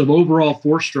terms of overall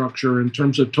force structure, in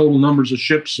terms of total numbers of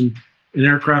ships and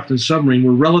aircraft and submarine,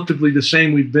 we're relatively the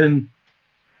same we've been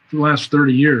for the last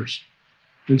 30 years.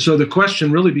 And so the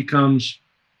question really becomes,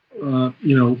 or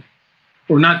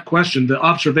not question, the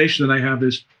observation that I have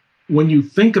is when you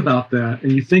think about that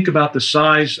and you think about the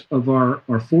size of our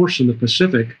force in the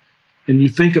Pacific, and you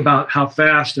think about how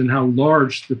fast and how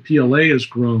large the PLA has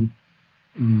grown,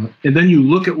 and then you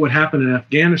look at what happened in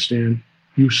Afghanistan,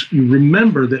 you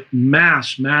remember that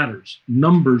mass matters,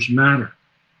 numbers matter.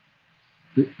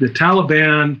 The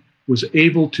Taliban was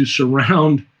able to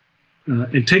surround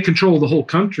and take control of the whole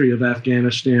country of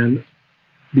Afghanistan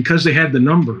because they had the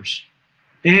numbers.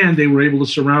 And they were able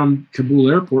to surround Kabul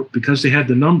airport because they had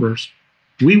the numbers.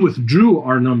 We withdrew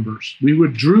our numbers. We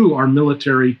withdrew our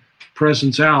military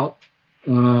presence out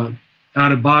of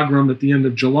Bagram at the end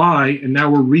of July, and now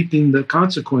we're reaping the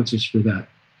consequences for that.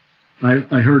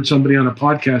 I heard somebody on a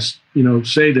podcast,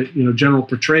 say that, General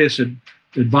Petraeus had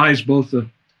advised both the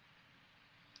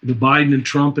Biden and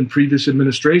Trump and previous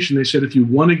administration. They said, if you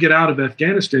want to get out of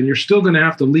Afghanistan, you're still going to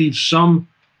have to leave some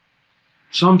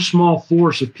small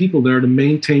force of people there to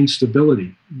maintain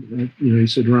stability. He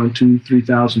said around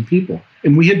 2,000-3,000 people.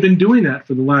 And we had been doing that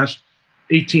for the last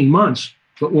 18 months.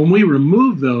 But when we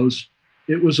removed those,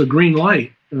 it was a green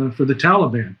light for the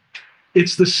Taliban.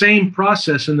 It's the same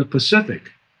process in the Pacific.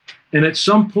 And at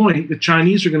some point, the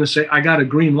Chinese are going to say, I got a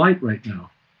green light right now.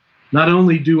 Not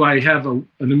only do I have an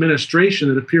administration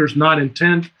that appears not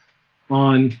intent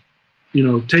on,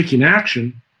 taking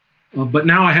action, but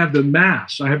now I have the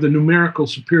mass. I have the numerical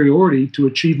superiority to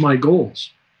achieve my goals.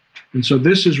 And so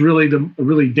this is really a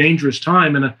really dangerous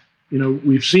time. And,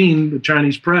 we've seen the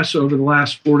Chinese press over the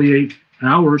last 48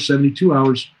 hours, 72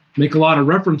 hours, make a lot of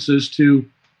references to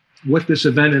what this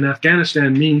event in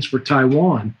Afghanistan means for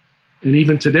Taiwan. And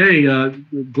even today,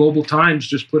 the Global Times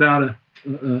just put out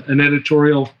an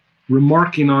editorial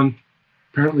remarking on,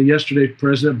 apparently yesterday,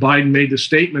 President Biden made the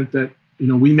statement that,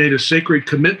 we made a sacred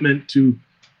commitment to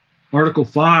Article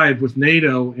 5 with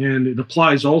NATO, and it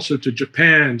applies also to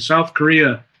Japan, South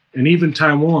Korea, and even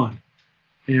Taiwan.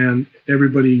 And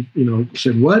everybody,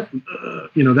 said, what?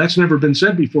 That's never been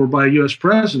said before by a U.S.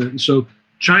 president. And so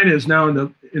China is now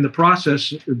in the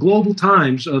process, the Global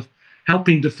Times, of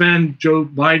helping defend Joe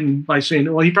Biden by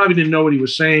saying, well, he probably didn't know what he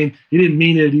was saying. He didn't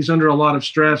mean it. He's under a lot of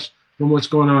stress from what's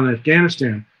going on in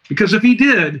Afghanistan. Because if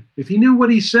he knew what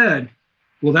he said,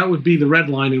 well, that would be the red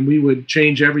line, and we would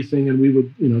change everything, and we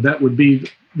would, that would be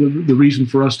the reason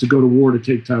for us to go to war to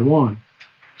take Taiwan.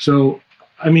 So,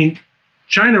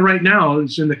 China right now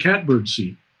is in the catbird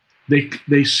seat.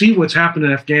 They see what's happened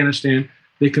in Afghanistan.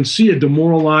 They can see a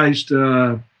demoralized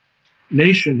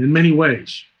nation in many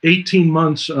ways. 18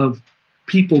 months of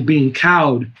people being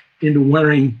cowed into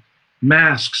wearing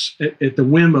masks at the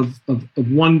whim of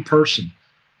one person,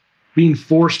 being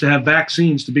forced to have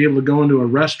vaccines to be able to go into a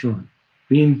restaurant,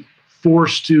 being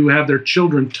forced to have their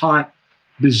children taught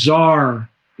bizarre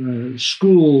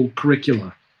school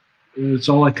curricula. That's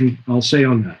all I'll say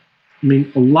on that.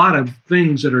 A lot of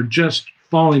things that are just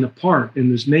falling apart in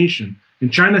this nation.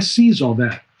 And China sees all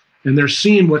that. And they're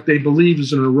seeing what they believe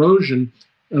is an erosion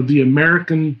of the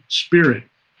American spirit,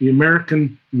 the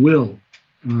American will.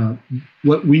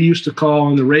 What we used to call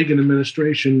in the Reagan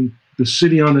administration, the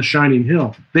city on the shining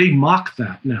hill. They mock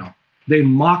that now. They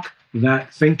mock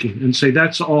that thinking and say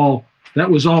that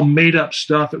was all made up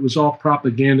stuff. It was all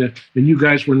propaganda. And you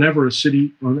guys were never a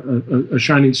city on a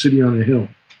shining city on a hill,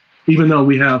 even though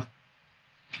we have,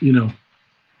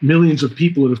 millions of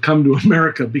people that have come to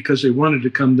America because they wanted to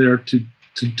come there to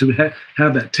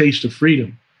have that taste of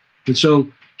freedom. And so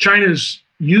China's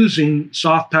using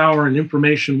soft power and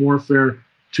information warfare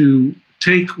to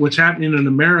take what's happening in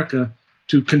America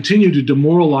to continue to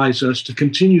demoralize us, to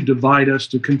continue to divide us,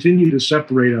 to continue to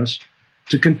separate us,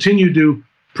 to continue to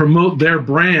promote their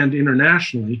brand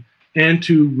internationally, and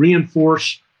to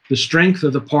reinforce the strength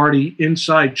of the party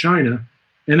inside China.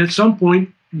 And at some point,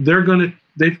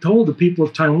 they've told the people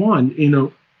of Taiwan,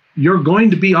 you're going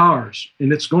to be ours,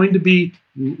 and it's going to be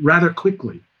rather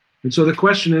quickly. And so the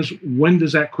question is, when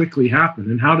does that quickly happen,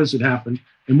 and how does it happen,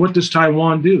 and what does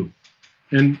Taiwan do?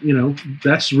 And,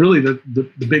 that's really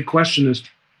the big question is,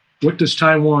 what does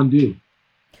Taiwan do?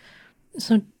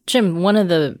 So, Jim, one of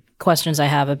the questions I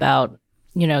have about,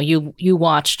 you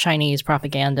watch Chinese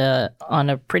propaganda on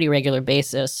a pretty regular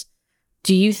basis.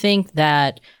 Do you think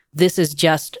that this is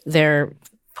just their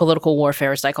political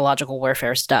warfare, psychological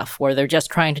warfare stuff, where they're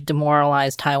just trying to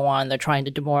demoralize Taiwan, they're trying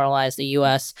to demoralize the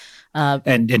U.S.?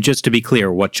 And just to be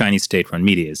clear, what Chinese state-run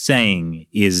media is saying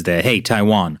is that, hey,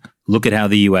 Taiwan, look at how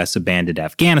the U.S. abandoned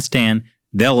Afghanistan.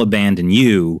 They'll abandon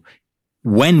you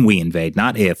when we invade,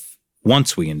 not if,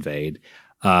 once we invade.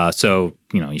 So,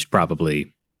 you should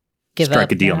probably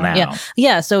strike a deal now.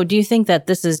 Yeah. So do you think that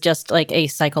this is just like a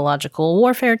psychological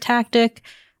warfare tactic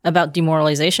about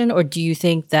demoralization, or do you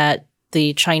think that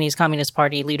the Chinese Communist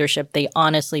Party leadership, they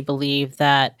honestly believe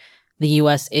that the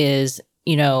U.S. is,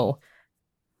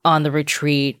 on the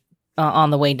retreat, on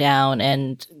the way down,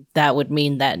 and that would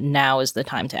mean that now is the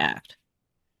time to act?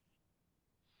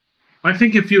 I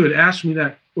think if you had asked me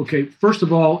that okay, first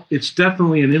of all, it's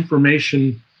definitely an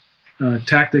information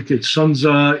tactic. It's Sun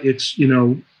Tzu. It's,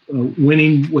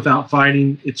 winning without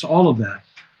fighting. It's all of that.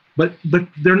 But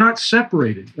they're not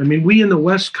separated. I mean, we in the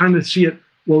West kind of see it,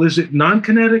 well, is it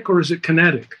non-kinetic or is it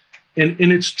kinetic? And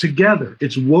it's together.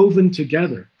 It's woven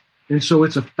together. And so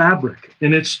it's a fabric.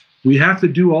 And we have to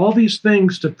do all these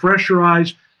things to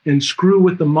pressurize and screw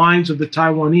with the minds of the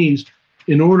Taiwanese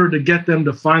in order to get them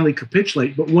to finally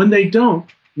capitulate. But when they don't,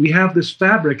 we have this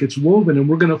fabric, it's woven, and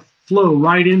we're going to flow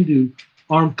right into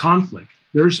armed conflict.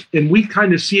 And we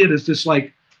kind of see it as this,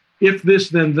 like, if this,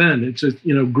 then. It's a,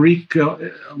 Greek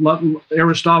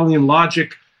Aristotelian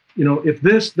logic, if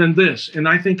this, then this. And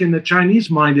I think in the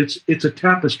Chinese mind, it's a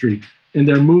tapestry, and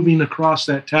they're moving across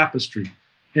that tapestry.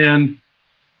 And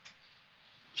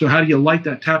so how do you light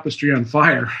that tapestry on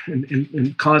fire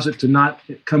and cause it to not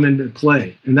come into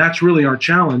play? And that's really our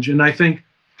challenge. And I think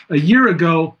a year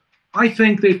ago, I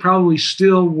think they probably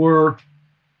still were,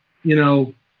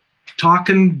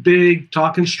 talking big,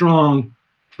 talking strong,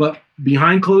 but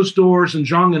behind closed doors in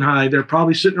Zhongnanhai, they're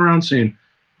probably sitting around saying,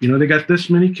 they got this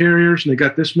many carriers and they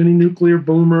got this many nuclear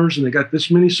boomers and they got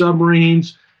this many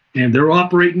submarines and they're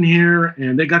operating here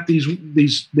and they got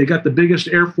they got the biggest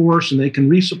air force and they can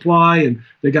resupply and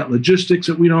they got logistics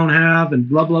that we don't have and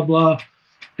blah, blah, blah.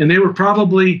 And they were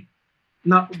probably,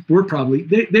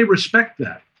 they respect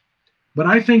that. But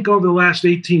I think over the last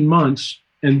 18 months,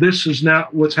 and this is now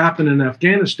what's happened in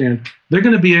Afghanistan, they're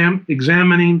going to be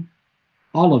examining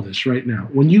all of this right now.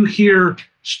 When you hear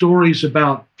stories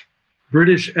about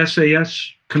British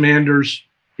SAS commanders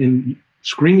in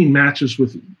screaming matches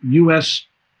with U.S.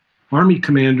 Army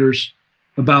commanders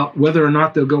about whether or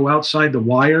not they'll go outside the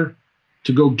wire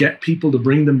to go get people to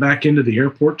bring them back into the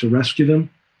airport to rescue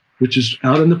them, which is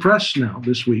out in the press now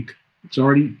this week. It's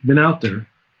already been out there.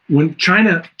 When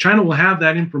China will have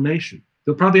that information.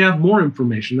 They'll probably have more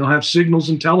information. They'll have signals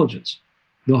intelligence.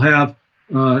 They'll have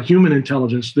human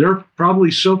intelligence. They're probably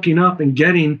soaking up and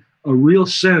getting a real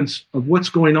sense of what's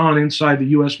going on inside the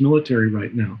U.S. military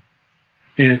right now,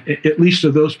 and at least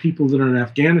of those people that are in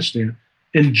Afghanistan,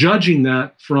 and judging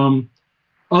that from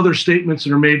other statements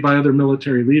that are made by other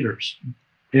military leaders.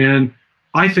 And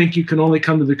I think you can only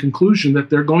come to the conclusion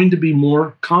that they're going to be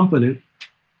more confident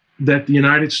that the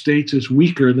United States is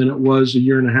weaker than it was a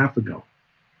year and a half ago.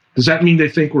 Does that mean they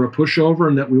think we're a pushover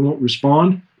and that we won't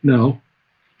respond? No.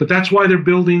 But that's why they're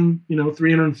building,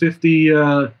 350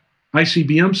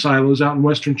 ICBM silos out in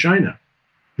Western China.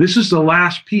 This is the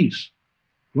last piece.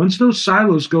 Once those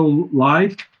silos go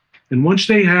live, and once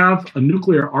they have a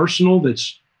nuclear arsenal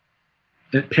that's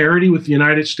at parity with the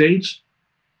United States,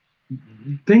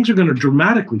 things are going to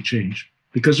dramatically change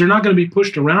because they're not going to be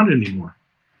pushed around anymore.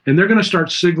 And they're going to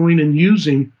start signaling and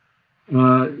using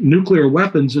nuclear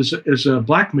weapons as a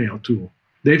blackmail tool.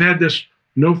 They've had this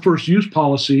no first use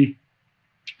policy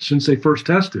since they first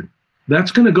tested.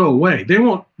 That's going to go away. They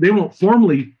won't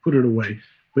formally put it away,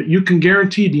 but you can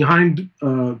guarantee behind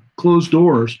closed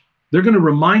doors, they're going to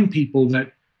remind people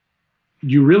that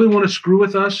you really want to screw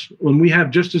with us when we have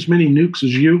just as many nukes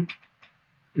as you.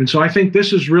 And so I think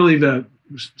this is really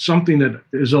something that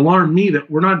has alarmed me, that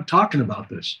we're not talking about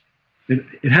this.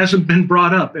 It hasn't been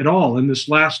brought up at all in this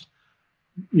last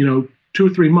 2 or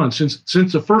 3 months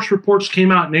since the first reports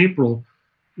came out in April.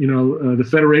 The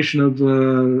Federation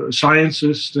of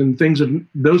Scientists and things of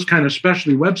those kind of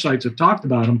specialty websites have talked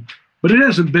about them, but it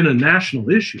hasn't been a national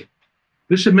issue.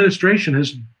 This administration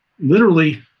has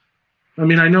literally,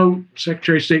 I know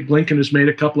Secretary of State Blinken has made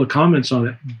a couple of comments on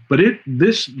it, but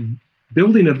this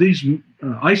building of these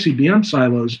ICBM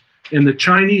silos and the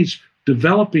Chinese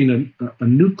developing a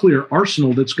nuclear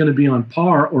arsenal that's going to be on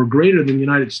par or greater than the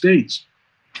United States.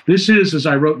 This is, as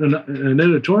I wrote in an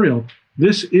editorial,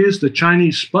 this is the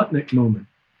Chinese Sputnik moment.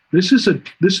 This is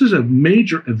a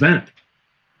major event.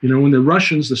 When the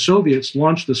Russians, the Soviets,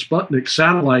 launched the Sputnik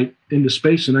satellite into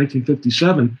space in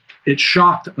 1957, it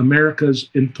shocked America's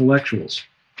intellectuals.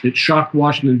 It shocked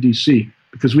Washington, D.C.,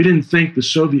 because we didn't think the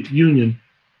Soviet Union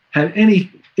had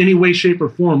any way, shape, or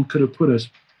form could have put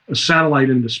a satellite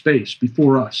into space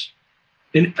before us,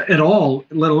 at all,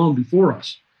 let alone before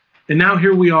us. And now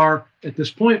here we are at this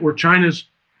point where China's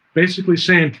basically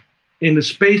saying, in the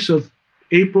space of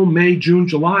April, May, June,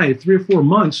 July, 3 or 4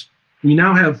 months, we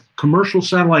now have commercial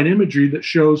satellite imagery that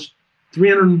shows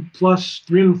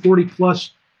 340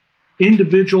 plus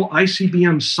individual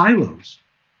ICBM silos.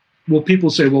 Well, people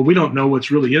say, well, we don't know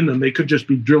what's really in them. They could just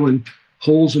be drilling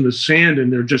holes in the sand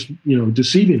and they're just,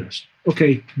 deceiving us.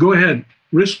 Okay, go ahead.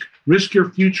 Risk your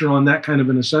future on that kind of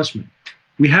an assessment.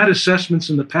 We had assessments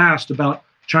in the past about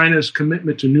China's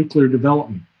commitment to nuclear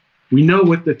development. We know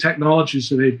what the technologies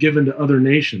that they've given to other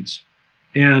nations.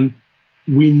 And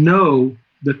we know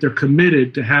that they're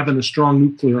committed to having a strong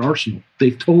nuclear arsenal.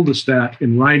 They've told us that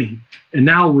in writing. And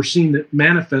now we're seeing that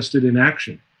manifested in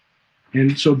action.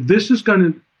 And so this is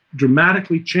going to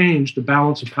dramatically change the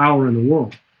balance of power in the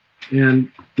world.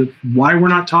 And why we're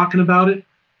not talking about it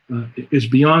is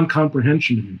beyond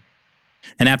comprehension to me.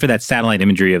 And after that satellite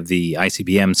imagery of the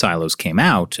ICBM silos came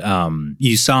out,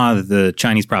 you saw the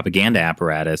Chinese propaganda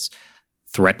apparatus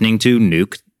threatening to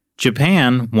nuke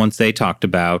Japan once they talked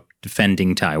about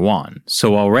defending Taiwan.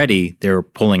 So already they're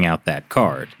pulling out that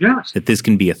card. Yes. That this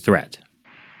can be a threat.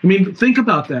 I mean, think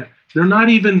about that. They're not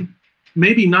even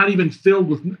filled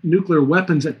with nuclear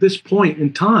weapons at this point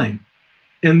in time.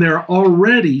 And they're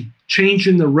already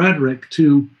changing the rhetoric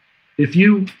to, if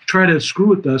you try to screw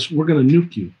with us, we're going to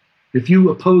nuke you. If you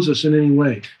oppose us in any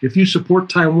way, if you support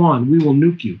Taiwan, we will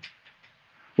nuke you.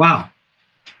 Wow.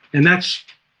 And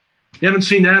you haven't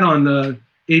seen that on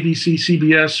ABC,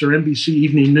 CBS, or NBC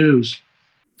Evening News.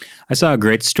 I saw a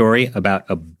great story about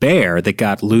a bear that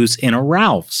got loose in a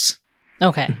Ralph's.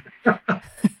 Okay.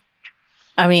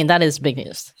 I mean, that is big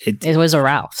news. It was a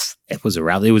Ralph's. It was a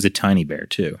Ralph's. It was a tiny bear,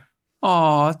 too.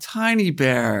 Oh, tiny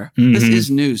bear. Mm-hmm. This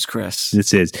is news, Chris.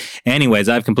 This is. Anyways,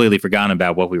 I've completely forgotten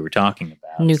about what we were talking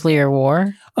about. Nuclear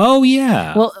war? Oh,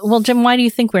 yeah. Well, Jim, why do you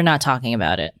think we're not talking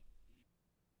about it?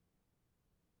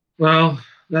 Well,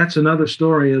 that's another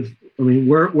story of,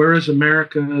 where is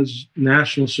America's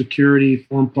national security,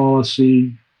 foreign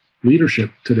policy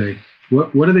leadership today?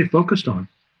 What are they focused on?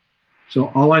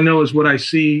 So all I know is what I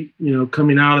see,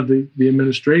 coming out of the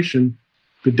administration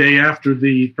the day after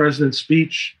the president's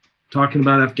speech talking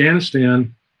about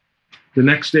Afghanistan. The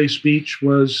next day's speech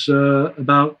was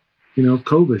about,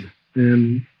 COVID.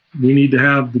 And we need to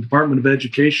have the Department of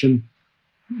Education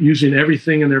using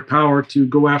everything in their power to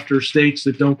go after states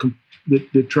that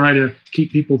that try to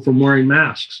keep people from wearing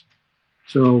masks.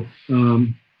 So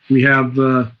we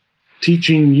have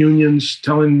teaching unions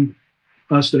telling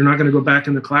us they're not going to go back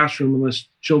in the classroom unless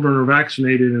children are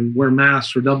vaccinated and wear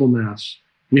masks or double masks.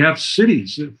 We have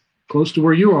cities close to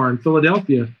where you are in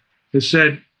Philadelphia that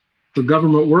said for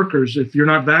government workers, if you're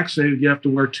not vaccinated, you have to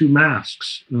wear 2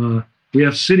 masks. We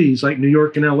have cities like New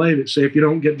York and LA that say if you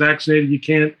don't get vaccinated, you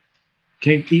can't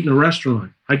eat in a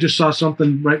restaurant. I just saw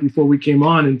something right before we came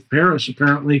on in Paris.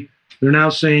 Apparently, they're now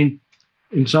saying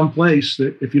in some place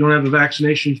that if you don't have a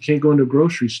vaccination, you can't go into a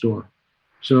grocery store.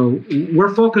 So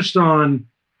we're focused on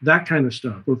that kind of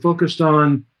stuff. We're focused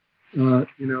on,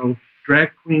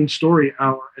 drag queen story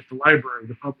hour at the library,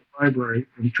 the public library,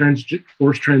 and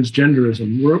forced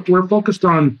transgenderism. We're focused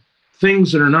on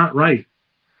things that are not right.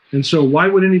 And so why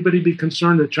would anybody be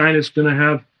concerned that China's going to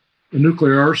have a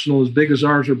nuclear arsenal as big as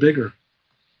ours or bigger?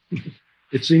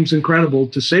 It seems incredible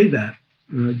to say that,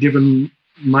 given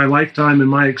my lifetime and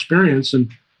my experience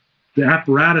and the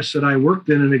apparatus that I worked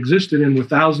in and existed in with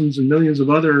thousands and millions of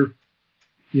other,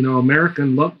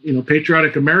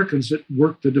 patriotic Americans that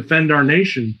work to defend our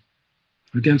nation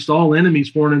against all enemies,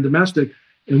 foreign and domestic.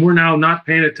 And we're now not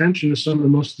paying attention to some of the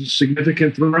most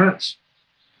significant threats.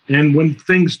 And when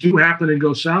things do happen and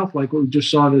go south, like what we just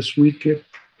saw this week,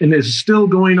 and is still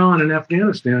going on in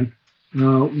Afghanistan,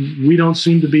 we don't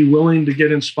seem to be willing to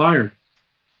get inspired.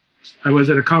 I was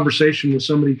at a conversation with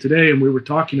somebody today, and we were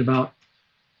talking about,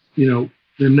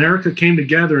 America came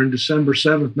together on December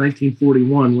 7th,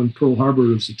 1941, when Pearl Harbor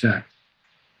was attacked.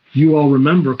 You all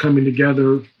remember coming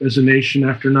together as a nation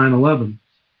after 9/11.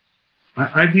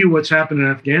 I view what's happened in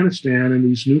Afghanistan and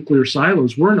these nuclear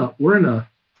silos.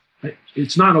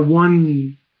 It's not a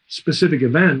one specific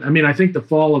event. I think the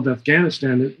fall of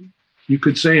Afghanistan, you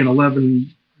could say in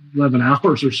 11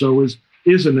 hours or so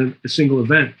isn't a single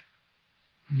event.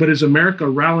 But is America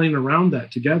rallying around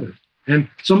that together? And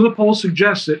some of the polls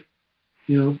suggest that,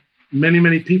 many,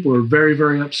 many people are very,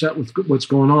 very upset with what's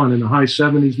going on in the high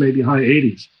 70s, maybe high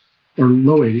 80s or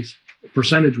low 80s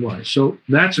percentage-wise. So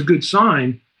that's a good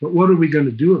sign. But what are we going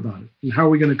to do about it? And how are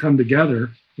we going to come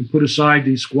together and put aside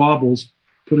these squabbles,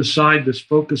 put aside this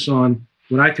focus on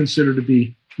what I consider to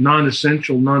be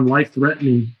non-essential,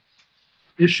 non-life-threatening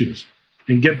issues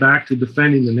and get back to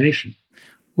defending the nation?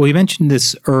 Well, you mentioned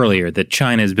this earlier, that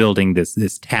China is building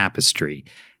this tapestry.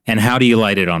 And how do you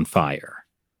light it on fire?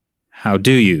 How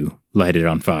do you light it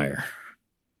on fire?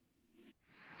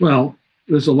 Well,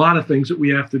 there's a lot of things that we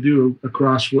have to do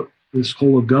across this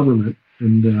whole of government.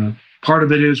 And part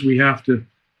of it is we have to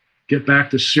get back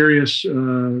to serious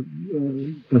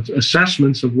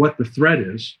assessments of what the threat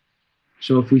is.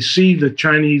 So if we see the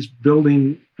Chinese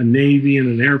building a Navy and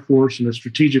an Air Force and a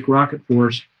strategic rocket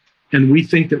force, and we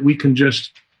think that we can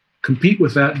just compete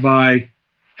with that by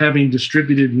having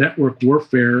distributed network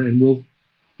warfare, and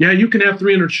you can have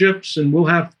 300 ships and we'll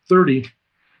have 30,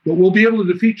 but we'll be able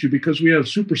to defeat you because we have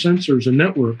super sensors and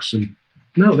networks. And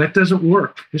no, that doesn't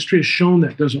work. History has shown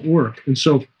that doesn't work. And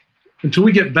so until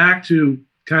we get back to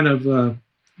kind of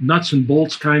nuts and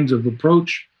bolts kinds of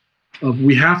approach of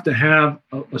we have to have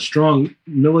a strong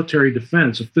military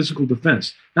defense, a physical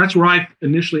defense. That's where I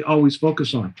initially always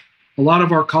focus on. A lot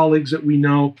of our colleagues that we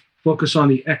know focus on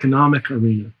the economic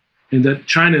arena, and that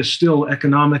China is still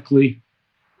economically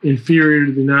inferior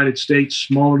to the United States,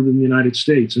 smaller than the United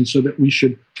States, and so that we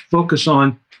should focus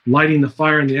on lighting the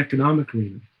fire in the economic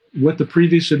arena. What the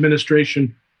previous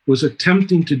administration was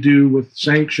attempting to do with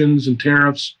sanctions and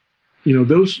tariffs,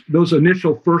 those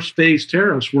initial first phase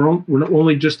tariffs were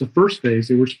only just the first phase.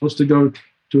 They were supposed to go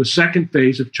to a second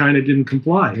phase if China didn't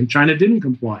comply, and China didn't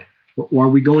comply. But are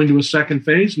we going to a second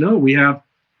phase? No, we have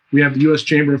the U.S.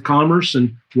 Chamber of Commerce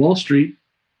and Wall Street,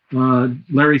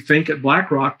 Larry Fink at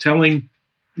BlackRock telling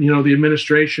the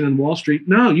administration and Wall Street,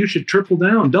 no, you should triple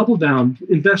down, double down,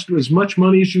 invest as much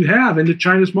money as you have into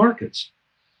China's markets.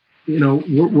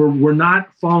 We're not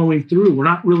following through. We're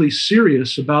not really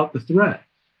serious about the threat.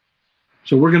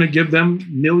 So we're going to give them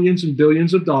millions and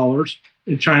billions of dollars,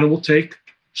 and China will take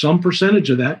some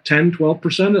percentage of that, 10,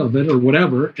 12% of it or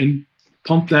whatever, and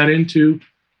pump that into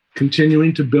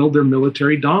continuing to build their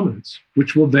military dominance,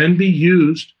 which will then be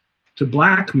used to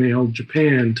blackmail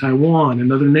Japan, Taiwan,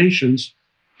 and other nations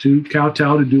to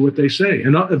kowtow to do what they say.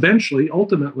 And eventually,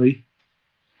 ultimately,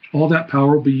 all that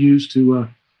power will be used to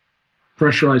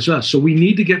pressurize us. So we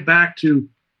need to get back to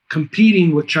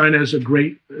competing with China as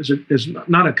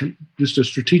not just a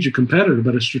strategic competitor,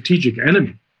 but a strategic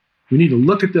enemy. We need to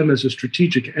look at them as a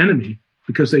strategic enemy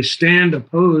because they stand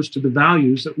opposed to the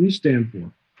values that we stand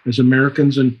for as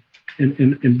Americans and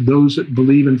those that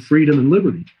believe in freedom and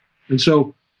liberty. And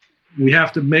so we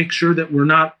have to make sure that we're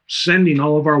not sending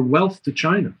all of our wealth to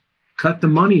China, cut the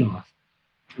money off.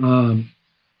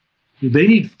 They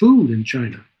need food in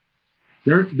China.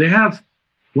 They have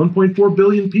 1.4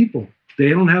 billion people. They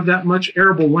don't have that much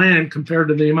arable land compared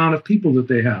to the amount of people that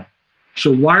they have.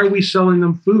 So why are we selling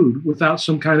them food without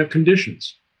some kind of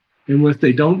conditions? And if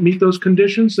they don't meet those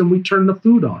conditions, then we turn the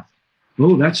food off.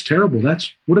 Oh, that's terrible.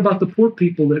 What about the poor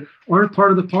people that aren't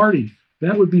part of the party?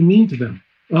 That would be mean to them.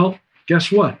 Well,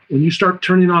 guess what? When you start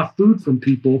turning off food from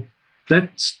people,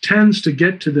 that tends to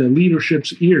get to the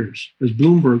leadership's ears, as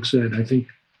Bloomberg said, I think,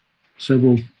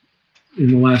 several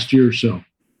in the last year or so.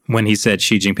 When he said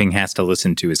Xi Jinping has to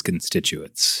listen to his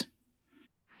constituents.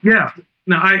 Yeah.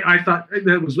 Now, I thought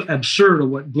that was absurd of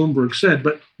what Bloomberg said,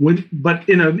 but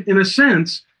in a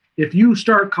sense, if you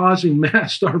start causing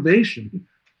mass starvation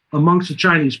amongst the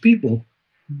Chinese people,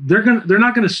 they're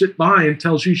not going to sit by and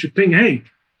tell Xi Jinping, hey,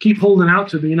 keep holding out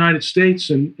to the United States,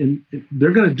 and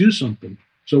they're going to do something.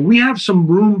 So we have some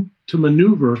room to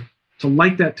maneuver to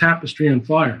light that tapestry on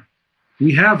fire.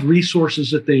 We have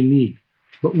resources that they need,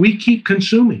 but we keep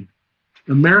consuming.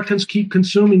 Americans keep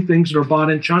consuming things that are bought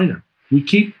in China. We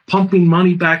keep pumping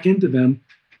money back into them.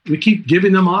 We keep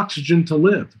giving them oxygen to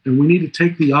live, and we need to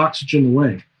take the oxygen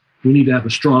away. We need to have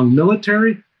a strong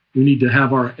military. We need to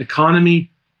have our economy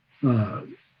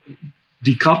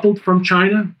decoupled from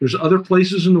China. There's other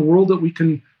places in the world that we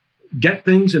can get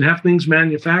things and have things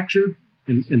manufactured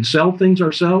and sell things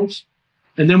ourselves.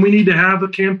 And then we need to have a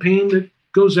campaign that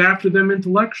goes after them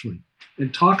intellectually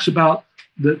and talks about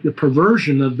the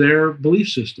perversion of their belief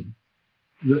system,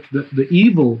 the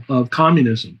evil of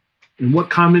communism, and what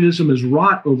communism has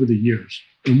wrought over the years,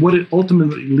 and what it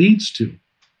ultimately leads to.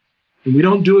 And we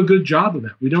don't do a good job of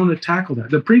that. We don't tackle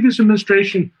that. The previous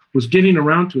administration was getting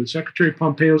around to it. Secretary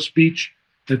Pompeo's speech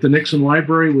at the Nixon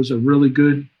Library was a really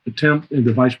good attempt, and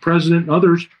the vice president and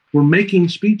others were making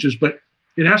speeches, but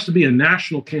it has to be a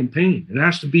national campaign. It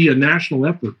has to be a national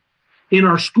effort in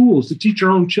our schools to teach our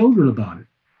own children about it.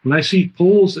 When I see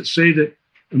polls that say that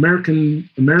American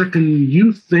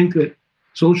youth think that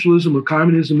socialism or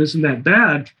communism isn't that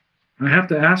bad, I have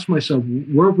to ask myself,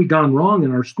 where have we gone wrong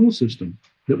in our school system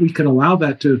that we can allow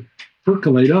that to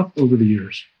percolate up over the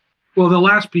years? Well, the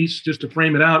last piece, just to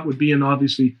frame it out, would be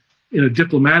obviously in a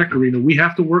diplomatic arena. We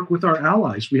have to work with our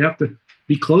allies. We have to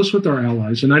be close with our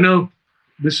allies. And I know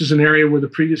this is an area where the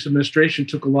previous administration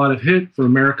took a lot of hit for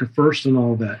America first and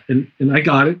all that. And I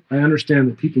got it. I understand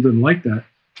that people didn't like that.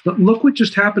 But look what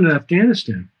just happened in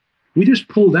Afghanistan. We just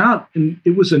pulled out, and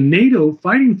it was a NATO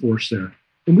fighting force there.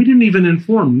 And we didn't even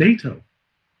inform NATO.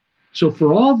 So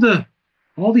for all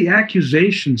the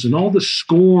accusations and all the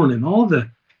scorn and all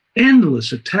the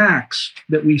endless attacks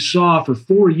that we saw for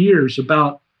 4 years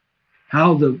about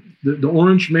how the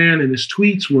Orange Man and his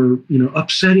tweets were,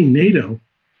 upsetting NATO,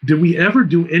 did we ever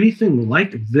do anything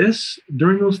like this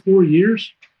during those 4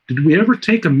 years? Did we ever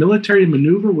take a military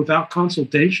maneuver without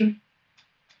consultation?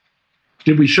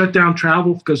 Did we shut down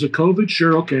travel because of COVID?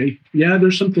 Sure, okay. Yeah,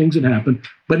 there's some things that happened.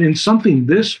 But in something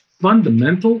this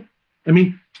fundamental, I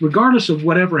mean, regardless of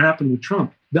whatever happened with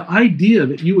Trump, the idea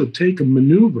that you would take a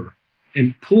maneuver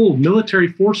and pull military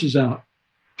forces out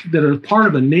that are part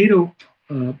of a NATO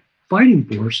fighting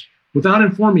force without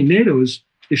informing NATO is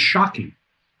shocking.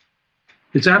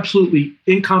 It's absolutely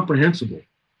incomprehensible.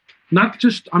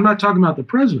 I'm not talking about the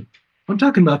president. I'm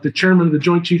talking about the chairman of the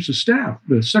Joint Chiefs of Staff,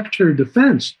 the Secretary of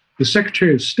Defense, the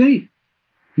Secretary of State.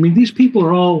 I mean, these people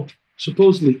are all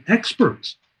supposedly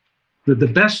experts. They're the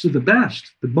best of the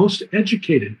best, the most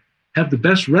educated, have the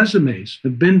best resumes,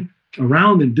 have been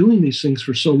around and doing these things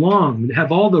for so long, and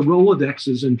have all the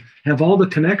Rolodexes and have all the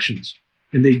connections,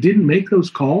 and they didn't make those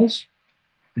calls.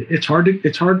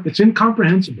 It's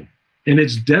incomprehensible, and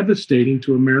it's devastating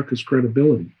to America's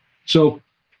credibility. So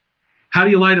how do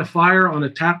you light a fire on a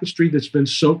tapestry that's been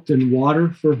soaked in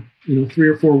water for 3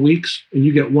 or 4 weeks and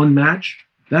you get one match?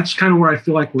 That's kind of where I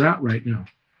feel like we're at right now.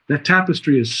 That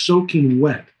tapestry is soaking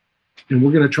wet, and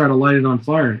we're going to try to light it on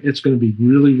fire. It's going to be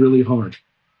really, really hard.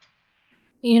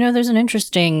 There's an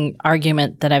interesting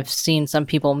argument that I've seen some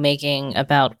people making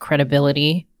about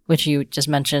credibility, which you just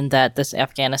mentioned, that this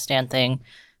Afghanistan thing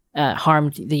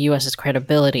harmed the U.S.'s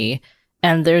credibility.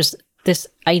 And there's this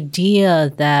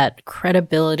idea that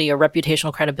credibility or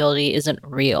reputational credibility isn't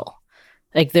real.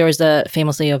 Like, there was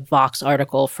famously a Vox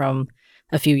article from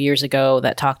a few years ago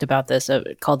that talked about this,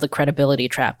 called The Credibility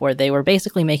Trap, where they were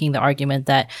basically making the argument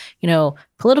that,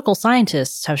 political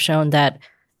scientists have shown that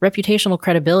reputational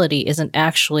credibility isn't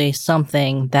actually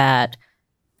something that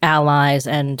allies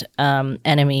and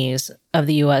enemies of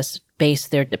the U.S. base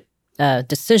their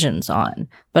decisions on.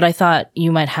 But I thought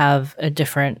you might have a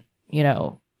different,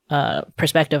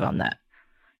 perspective on that.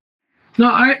 No,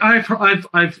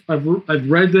 I've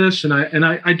read this, and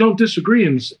I don't disagree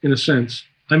in a sense.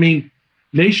 I mean,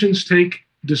 nations take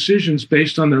decisions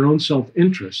based on their own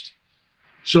self-interest.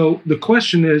 So the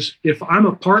question is, if I'm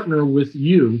a partner with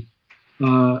you,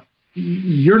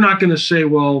 you're not going to say,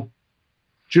 well,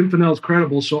 Jim Finnell's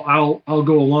credible, so I'll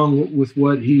go along with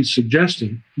what he's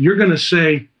suggesting. You're going to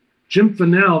say, Jim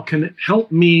Finnell can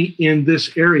help me in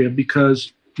this area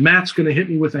because Matt's going to hit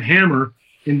me with a hammer,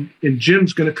 and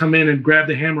Jim's going to come in and grab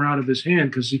the hammer out of his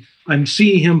hand because I'm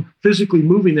seeing him physically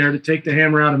moving there to take the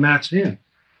hammer out of Matt's hand.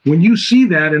 When you see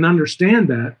that and understand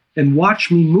that and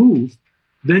watch me move,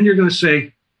 then you're going to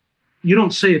say, you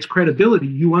don't say it's credibility,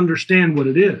 you understand what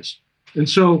it is. And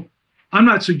so I'm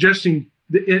not suggesting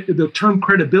the term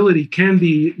credibility can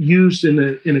be used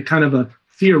in a kind of a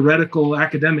theoretical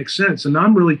academic sense. And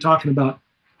I'm really talking about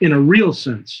in a real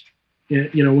sense.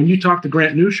 When you talk to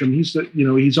Grant Newsham,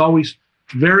 he's always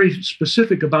very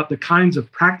specific about the kinds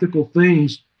of practical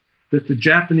things that the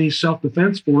Japanese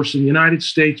Self-Defense Force and the United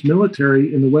States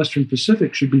military in the Western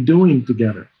Pacific should be doing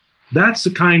together. That's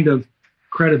the kind of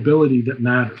credibility that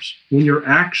matters. When you're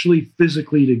actually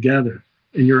physically together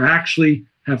and you're actually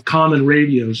have common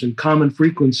radios and common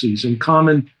frequencies and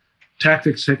common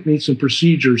tactics, techniques, and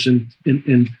procedures,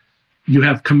 and you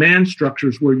have command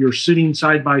structures where you're sitting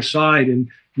side by side and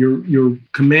you're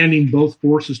commanding both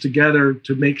forces together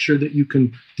to make sure that you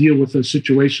can deal with a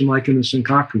situation like in the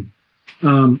Senkaku.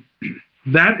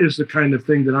 That is the kind of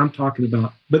thing that I'm talking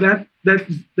about. But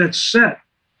that's set.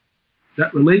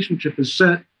 That relationship is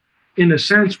set in a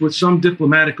sense with some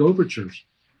diplomatic overtures.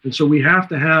 And so we have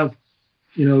to have,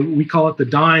 we call it the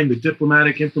DIME, the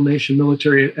diplomatic, information,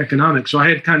 military, economic. So I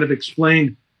had kind of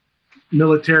explained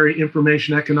military,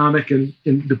 information, economic, and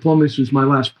diplomacy was my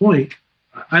last point.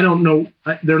 I don't know,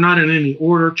 they're not in any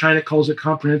order. China calls it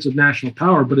comprehensive national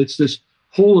power, but it's this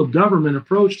whole of government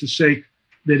approach to say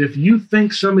that if you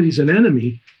think somebody's an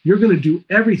enemy, you're going to do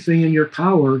everything in your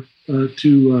power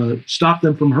to stop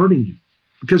them from hurting you.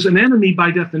 Because an enemy,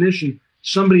 by definition,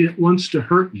 somebody that wants to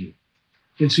hurt you.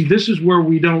 And see, this is where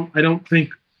we don't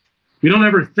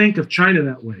ever think of China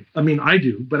that way. I mean, I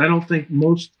do, but I don't think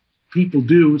most people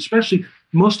do, especially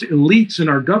most elites in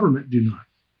our government do not.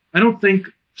 I don't think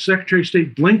Secretary of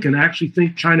State Blinken actually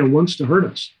think China wants to hurt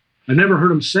us. I never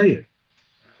heard him say it.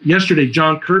 Yesterday,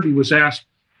 John Kirby was asked,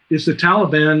 is the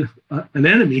Taliban an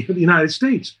enemy of the United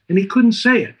States? And he couldn't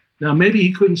say it. Now, maybe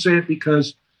he couldn't say it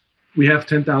because we have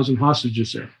 10,000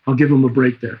 hostages there. I'll give him a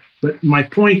break there. But my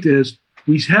point is,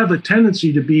 we have a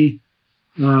tendency to be,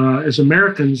 as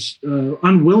Americans,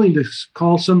 unwilling to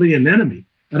call somebody an enemy.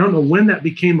 I don't know when that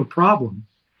became a problem.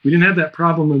 We didn't have that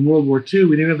problem in World War II.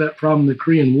 We didn't have that problem in the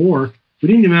Korean War. We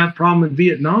didn't even have that problem in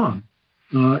Vietnam.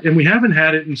 And we haven't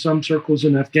had it in some circles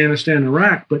in Afghanistan and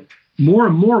Iraq. But more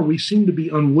and more, we seem to be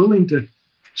unwilling to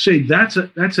say that's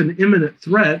an imminent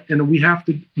threat and we have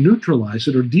to neutralize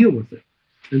it or deal with it.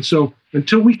 And so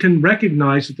until we can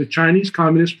recognize that the Chinese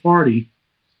Communist Party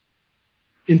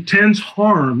intends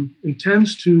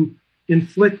to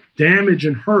inflict damage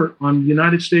and hurt on the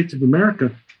United States of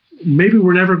America, maybe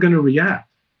we're never going to react.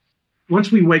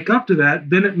 Once we wake up to that,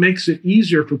 then it makes it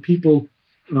easier for people,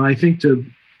 I think, to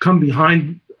come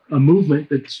behind a movement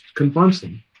that confronts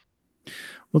them.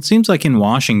 Well, it seems like in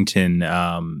Washington,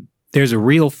 there's a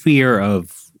real fear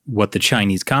of what the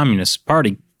Chinese Communist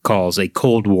Party calls a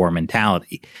Cold War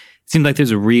mentality. It seems like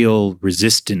there's a real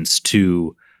resistance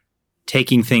to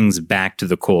taking things back to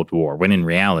the Cold War, when in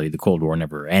reality, the Cold War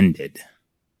never ended.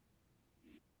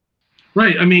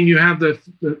 Right. I mean, you have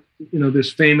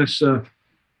this famous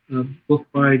book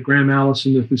by Graham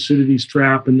Allison, The Thucydides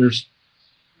Trap, and there's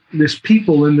this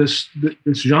people in this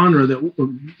genre,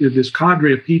 this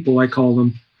cadre of people, I call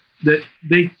them, that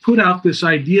they put out this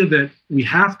idea that we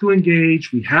have to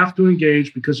engage,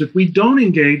 because if we don't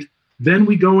engage, then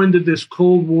we go into this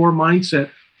Cold War mindset.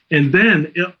 And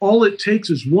then all it takes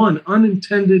is one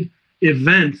unintended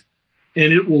event,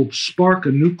 and it will spark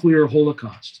a nuclear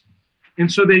holocaust.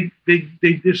 And so they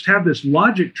just have this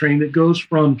logic train that goes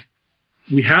from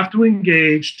we have to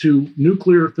engage to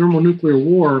thermonuclear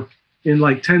war in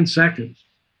like 10 seconds.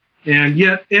 And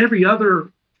yet every other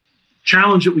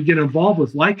challenge that we get involved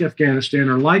with, like Afghanistan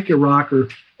or like Iraq or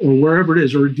wherever it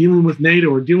is, or dealing with NATO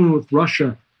or dealing with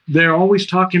Russia, they're always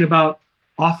talking about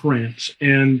off-ramps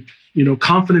and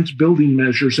confidence building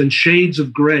measures and shades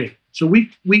of gray. So we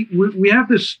have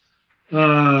this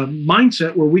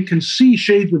mindset where we can see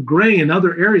shades of gray in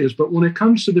other areas, but when it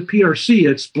comes to the PRC,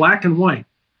 it's black and white.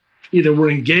 Either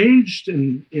we're engaged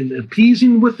in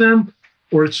appeasing with them,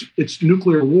 or it's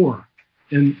nuclear war.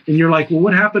 And you're like, well,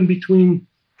 what happened between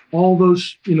all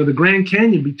those, the Grand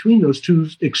Canyon between those two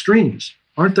extremes?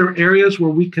 Aren't there areas where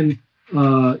we can,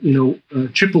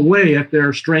 chip away at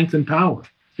their strength and power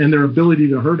and their ability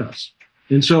to hurt us?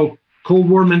 And so Cold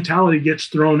War mentality gets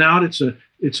thrown out.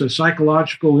 It's a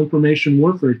psychological information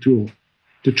warfare tool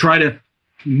to try to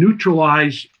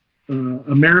neutralize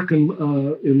American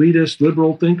elitist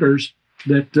liberal thinkers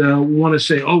that want to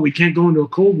say, oh, we can't go into a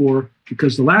Cold War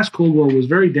because the last Cold War was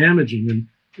very damaging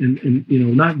and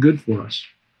not good for us.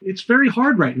 It's very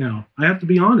hard right now. I have to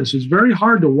be honest. It's very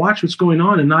hard to watch what's going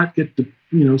on and not get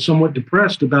somewhat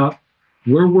depressed about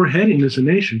where we're heading as a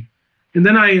nation. And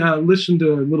then I listened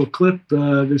to a little clip,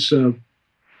 this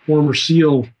former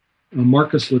SEAL,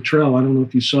 Marcus Luttrell. I don't know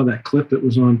if you saw that clip that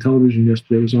was on television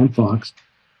yesterday. It was on Fox.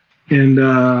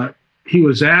 And he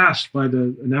was asked by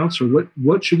the announcer,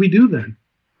 what should we do then,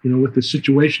 with the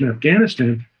situation in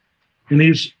Afghanistan? And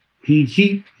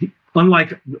he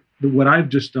unlike what I've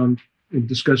just done and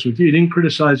discussed with you, he didn't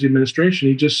criticize the administration.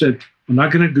 He just said, I'm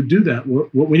not going to do that.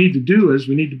 What we need to do is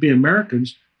we need to be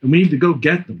Americans and we need to go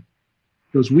get them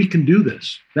because we can do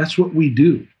this. That's what we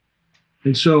do.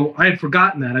 And so I had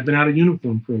forgotten that. I've been out of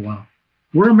uniform for a while.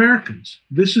 We're Americans.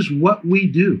 This is what we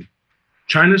do.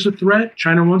 China's a threat.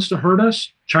 China wants to hurt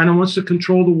us. China wants to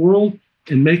control the world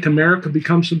and make America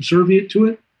become subservient to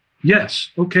it.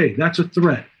 Yes. Okay. That's a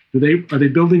threat. Are they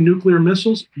building nuclear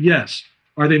missiles? Yes.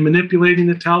 Are they manipulating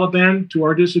the Taliban to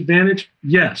our disadvantage?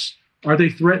 Yes. Are they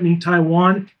threatening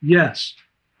Taiwan? Yes.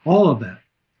 All of that.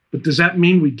 But does that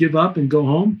mean we give up and go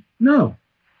home? No.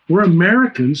 We're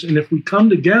Americans, and if we come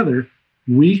together,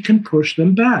 we can push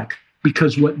them back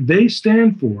because what they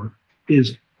stand for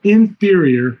is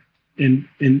inferior and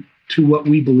to what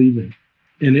we believe in.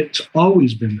 And it's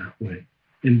always been that way.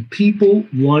 And people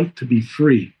want to be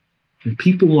free, and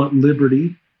people want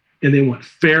liberty, and they want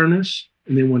fairness,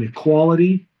 and they want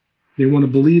equality. They want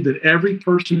to believe that every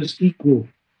person is equal.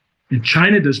 And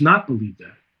China does not believe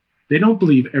that. They don't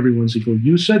believe everyone's equal.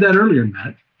 You said that earlier,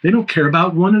 Matt. They don't care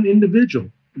about one individual.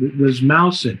 As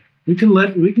Mao said, we can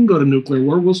go to nuclear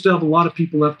war. We'll still have a lot of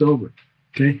people left over.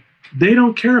 Okay? They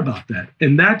don't care about that.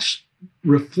 And that's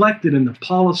reflected in the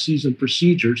policies and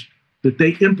procedures that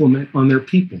they implement on their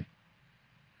people.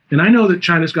 And I know that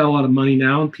China's got a lot of money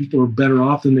now and people are better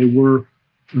off than they were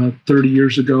 30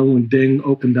 years ago when Deng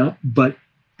opened up. But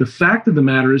the fact of the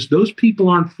matter is those people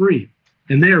aren't free.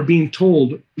 And they are being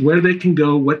told where they can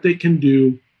go, what they can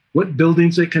do, what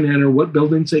buildings they can enter, what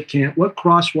buildings they can't, what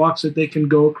crosswalks that they can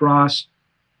go across.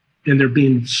 And they're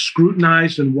being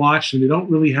scrutinized and watched, and they don't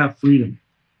really have freedom.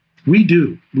 We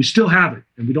do. We still have it,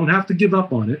 and we don't have to give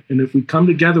up on it. And if we come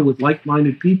together with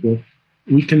like-minded people,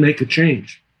 we can make a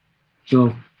change.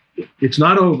 So it's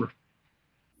not over.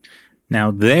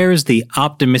 Now, there's the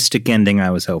optimistic ending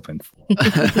I was hoping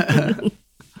for.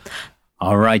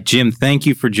 All right, Jim, thank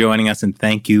you for joining us, and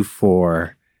thank you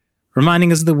for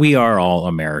reminding us that we are all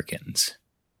Americans.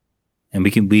 And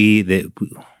we can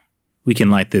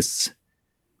light this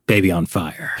baby on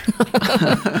fire.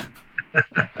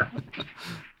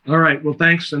 All right. Well,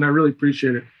 thanks, and I really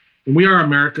appreciate it. And we are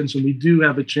Americans, and we do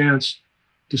have a chance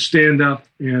to stand up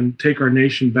and take our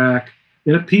nation back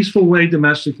in a peaceful way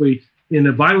domestically, in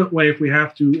a violent way if we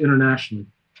have to internationally.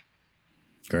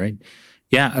 Great.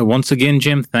 Yeah. Once again,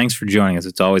 Jim, thanks for joining us.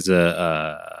 It's always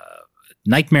a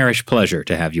nightmarish pleasure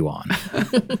to have you on.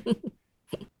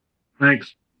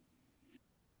 Thanks.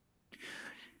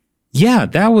 Yeah,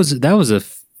 that was a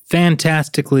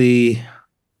fantastically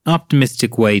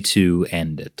optimistic way to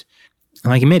end it.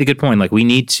 Like, you made a good point. Like, we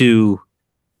need to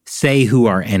say who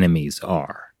our enemies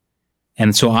are.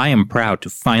 And so I am proud to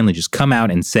finally just come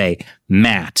out and say,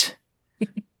 Matt,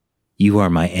 you are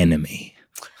my enemy.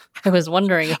 I was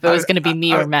wondering if it was going to be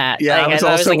me or Matt. Yeah, I was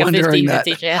also wondering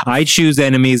that. I choose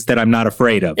enemies that I'm not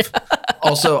afraid of.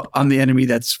 Also, I'm the enemy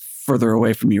that's further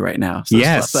away from you right now. So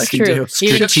yes, I can true. do.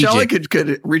 Strategic. Shelley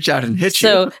could reach out and hit you.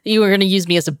 So you were going to use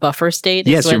me as a buffer state?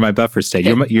 Yes, you're my buffer state.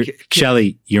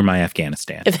 Shelley, you're my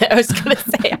Afghanistan. I was going to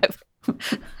say.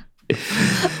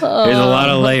 There's a lot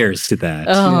of layers to that.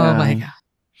 Oh my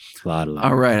God. A lot.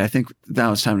 All right, I think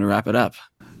now it's time to wrap it up.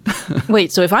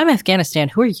 Wait, so if I'm Afghanistan,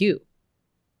 who are you?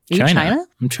 Are you China?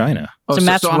 I'm China. So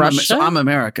Matt's Russia? So I'm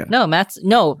America. No, I'm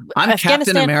Afghanistan,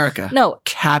 Captain America. No.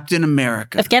 Captain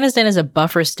America. Afghanistan is a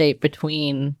buffer state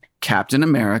between Captain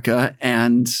America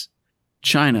and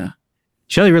China.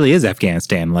 Shelley really is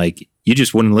Afghanistan. Like, you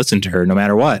just wouldn't listen to her no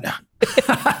matter what.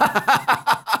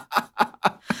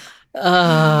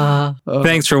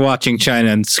 Thanks for watching China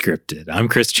Unscripted. I'm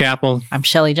Chris Chappell. I'm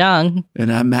Shelley Zhang.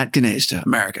 And I'm Matt Gnesta,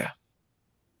 America.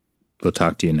 We'll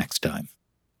talk to you next time.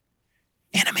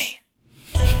 Enemy.